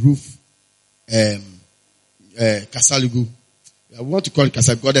 we will roof Kasalugu. I want to call it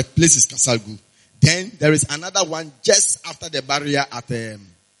Kasalugu because the place is Kasalugu. Then there is another one just after the barrier at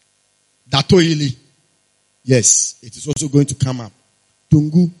Datoili. Yes, it is also going to come up.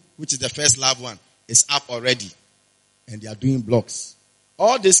 Tungu, which is the first lab one, is up already. And they are doing blocks.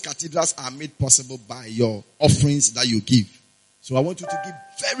 All these cathedrals are made possible by your offerings that you give. So I want you to give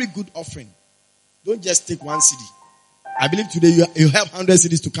very good offering. Don't just take 1 CD. I believe today you have 100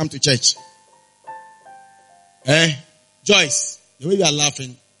 CDs to come to church. Joyce, the way you are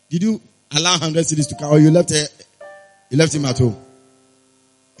laughing, did you allow 100 CDs to come or you left him at home?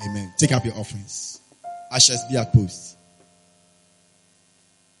 Amen. Take up your offerings. Ushers, be at post.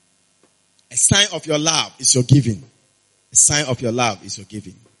 A sign of your love is your giving. A sign of your love is your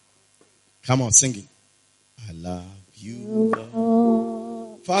giving. Come on, sing it. I love you,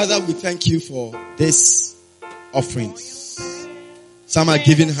 Lord. Father, we thank you for this offerings. Some are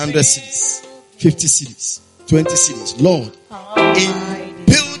giving 100 cities, 50 cities, 20 cities. Lord, in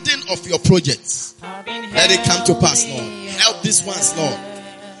building of your projects, let it come to pass, Lord. Help these ones, Lord.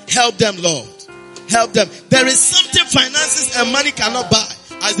 Help them, Lord. Help them. There is something finances and money cannot buy.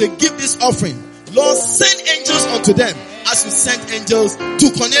 As they give this offering, Lord, send angels unto them as you sent angels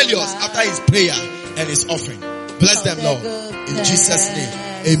to Cornelius after his prayer and his offering. Bless them, Lord. In Jesus' name.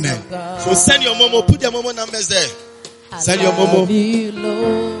 Amen. So send your momo. Put your momo numbers there. Send your momo.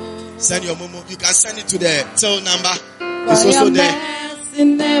 Send your momo. You can send it to the till number. It's also there.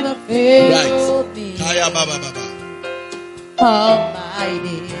 Right. Kaya Baba Baba. All my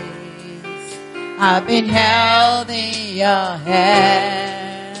days I've been held in your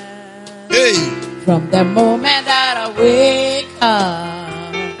hand. Hey. From the moment that I wake up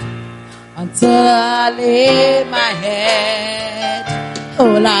until I lay my head,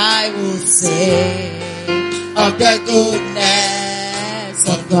 all I will say of the goodness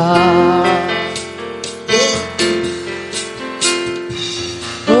of God.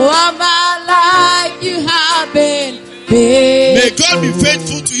 Oh, all my life you have been faithful. May God be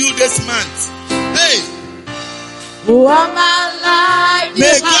faithful to you this month. Hey. Oh, all my life you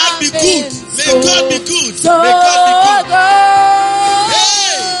May have God be been good. May God be good. so May God be good.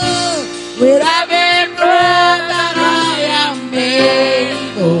 Hey. With every breath that I am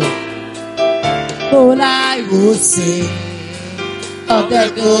able, all I will sing of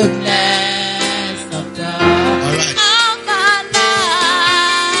the goodness of God. All right. All my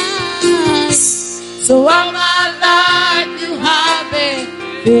So all my life you have been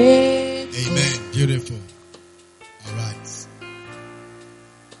faithful. Amen. Beautiful. All right.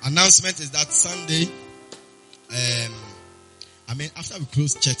 Announcement is that Sunday, after we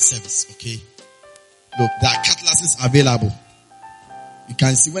close church service, okay? Look, there are cutlasses available. You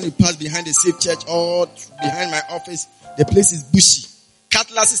can see when you pass behind the Safe Church or behind my office, the place is bushy.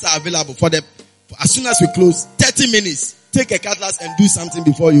 Cutlasses are available as soon as we close, 30 minutes. Take a cutlass and do something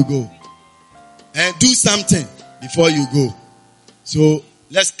before you go. And do something before you go. So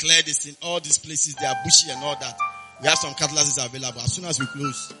let's clear this in all these places. They are bushy and all that. We have some cutlasses available as soon as we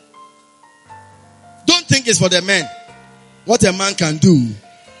close. Don't think it's for the men. What a man can do.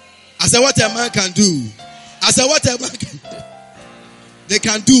 I said what a man can do. I said what a man can do. They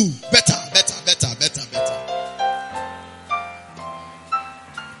can do better.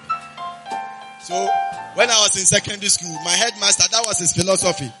 So when I was in secondary school, my headmaster, that was his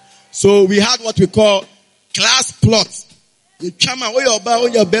philosophy. So we had what we call class plot. But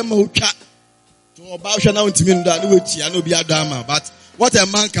what a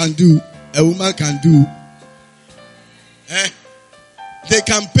man can do, a woman can do. They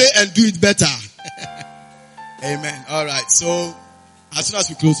can pay and do it better. Amen. All right. So as soon as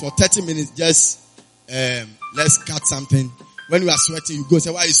we close for 30 minutes, just let's cut something. When you are sweating, you go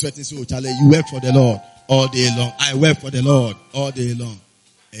say, why are you sweating? So Charlie, you work for the Lord all day long. I work for the Lord all day long.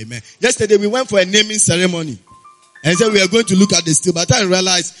 Amen. Yesterday we went for a naming ceremony. And said we are going to look at the steel. But I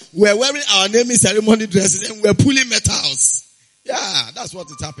realized we are wearing our naming ceremony dresses and we are pulling metals. Yeah, that's what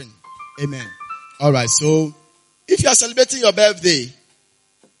is happening. Amen. Alright, so if you are celebrating your birthday,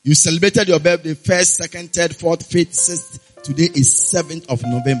 you celebrated your birthday 1st, 2nd, 3rd, 4th, 5th, 6th. Today is 7th of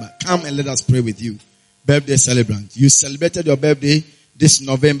November. Come and let us pray with you. Birthday celebrant. You celebrated your birthday this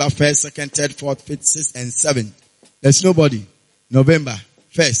November 1st, 2nd, 3rd, 4th, 5th, 6th, and 7th. There's nobody. November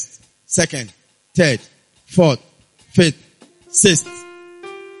 1st, 2nd, 3rd, 4th, 5th, 6th,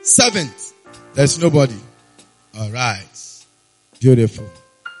 7th. There's nobody. Alright. Beautiful.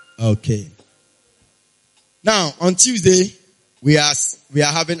 Okay. Now, on Tuesday, we are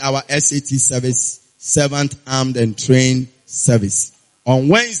having our SAT service, 7th Armed and Trained service. On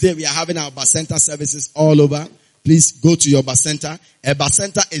Wednesday, we are having our Bacenta services all over. Please go to your Bacenta. A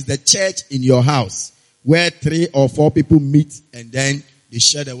Bacenta is the church in your house where 3 or 4 people meet and then they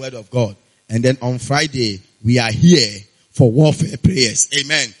share the word of God. And then on Friday, we are here for warfare prayers.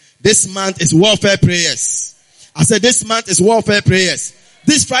 Amen. This month is warfare prayers. I said this month is warfare prayers.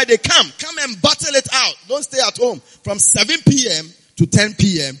 This Friday, come and battle it out. Don't stay at home. From 7 p.m. to 10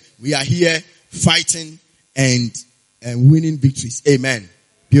 p.m., we are here fighting and winning victories. Amen.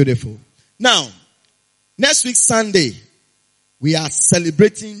 Beautiful. Now, next week Sunday, we are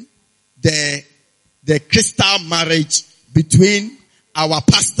celebrating the crystal marriage between our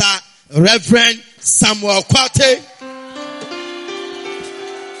pastor, Reverend Samuel Kwate,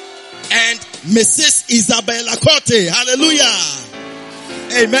 and Mrs. Isabella Kwate. Hallelujah.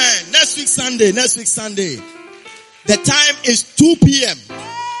 Amen. Next week Sunday. The time is 2 p.m.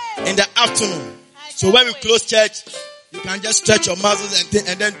 in the afternoon. So when we close church, you can just stretch your muscles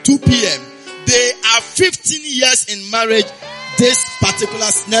and then 2 p.m. They are 15 years in marriage this particular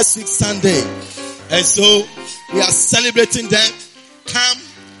next week Sunday. And so we are celebrating them. Come.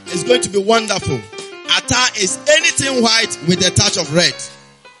 It's going to be wonderful. Attire is anything white with a touch of red.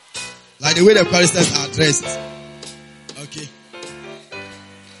 Like the way the choristers are dressed. Okay.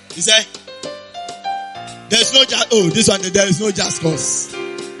 You say? There's no this one, there is no just cause.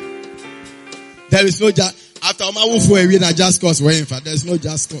 There is no just, after Omawu we win a just cause, we're in fact, there's no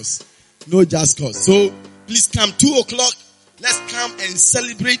just cause. No just cause. So, please come 2 o'clock. Let's come and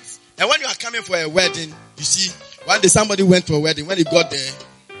celebrate. And when you are coming for a wedding, you see, one day somebody went to a wedding. When he got there,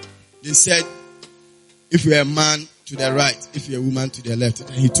 they said, if you're a man, to the right. If you're a woman, to the left.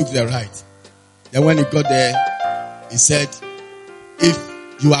 And he took the right. Then when he got there, he said, if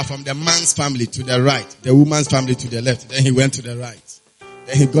you are from the man's family, to the right. The woman's family, to the left. Then he went to the right.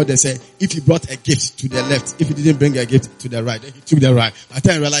 Then he got there and said, if you brought a gift, to the left. If you didn't bring a gift, to the right. Then he took the right. By the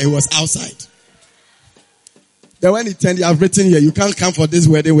time he realized he was outside. Then when he turned, you have written here, you can't come for this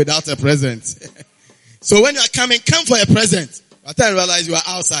wedding without a present. So when you are coming, come for a present. By the time you realize you are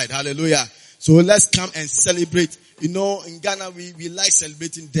outside. Hallelujah. So let's come and celebrate. You know, in Ghana, we like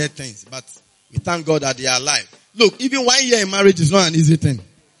celebrating dead things. But we thank God that they are alive. Look, even 1 year in marriage is not an easy thing.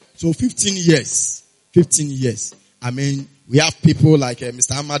 So 15 years. 15 years. I mean, we have people like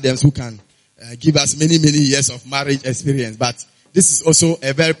Mr. Amadams who can give us many, many years of marriage experience. But this is also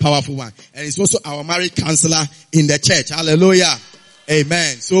a very powerful one. And it's also our marriage counselor in the church. Hallelujah.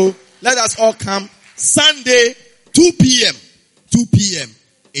 Amen. So let us all come. Sunday, 2 p.m. 2 p.m.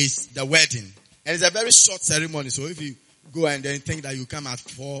 is the wedding. And it's a very short ceremony. So if you go and then think that you come at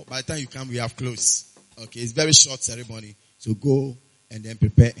 4, by the time you come, we have closed. Okay, it's very short ceremony. So go and then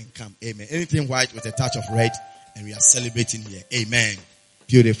prepare and come. Amen. Anything white with a touch of red, and we are celebrating here. Amen.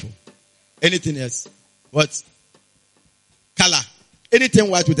 Beautiful. Anything else? What? Color. Anything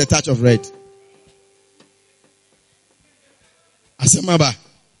white with a touch of red. Asamaba.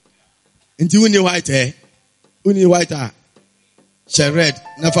 Inti uni white eh? Uni white ah. She red.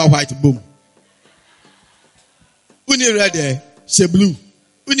 Never white boom. Uni red eh? She blue.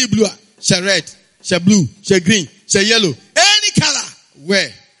 Uni blue ah. She red. She blue. She green. She yellow. Any color. Wear.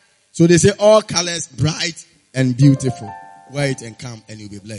 So they say all colors bright and beautiful. Wear it and come and you'll be blessed.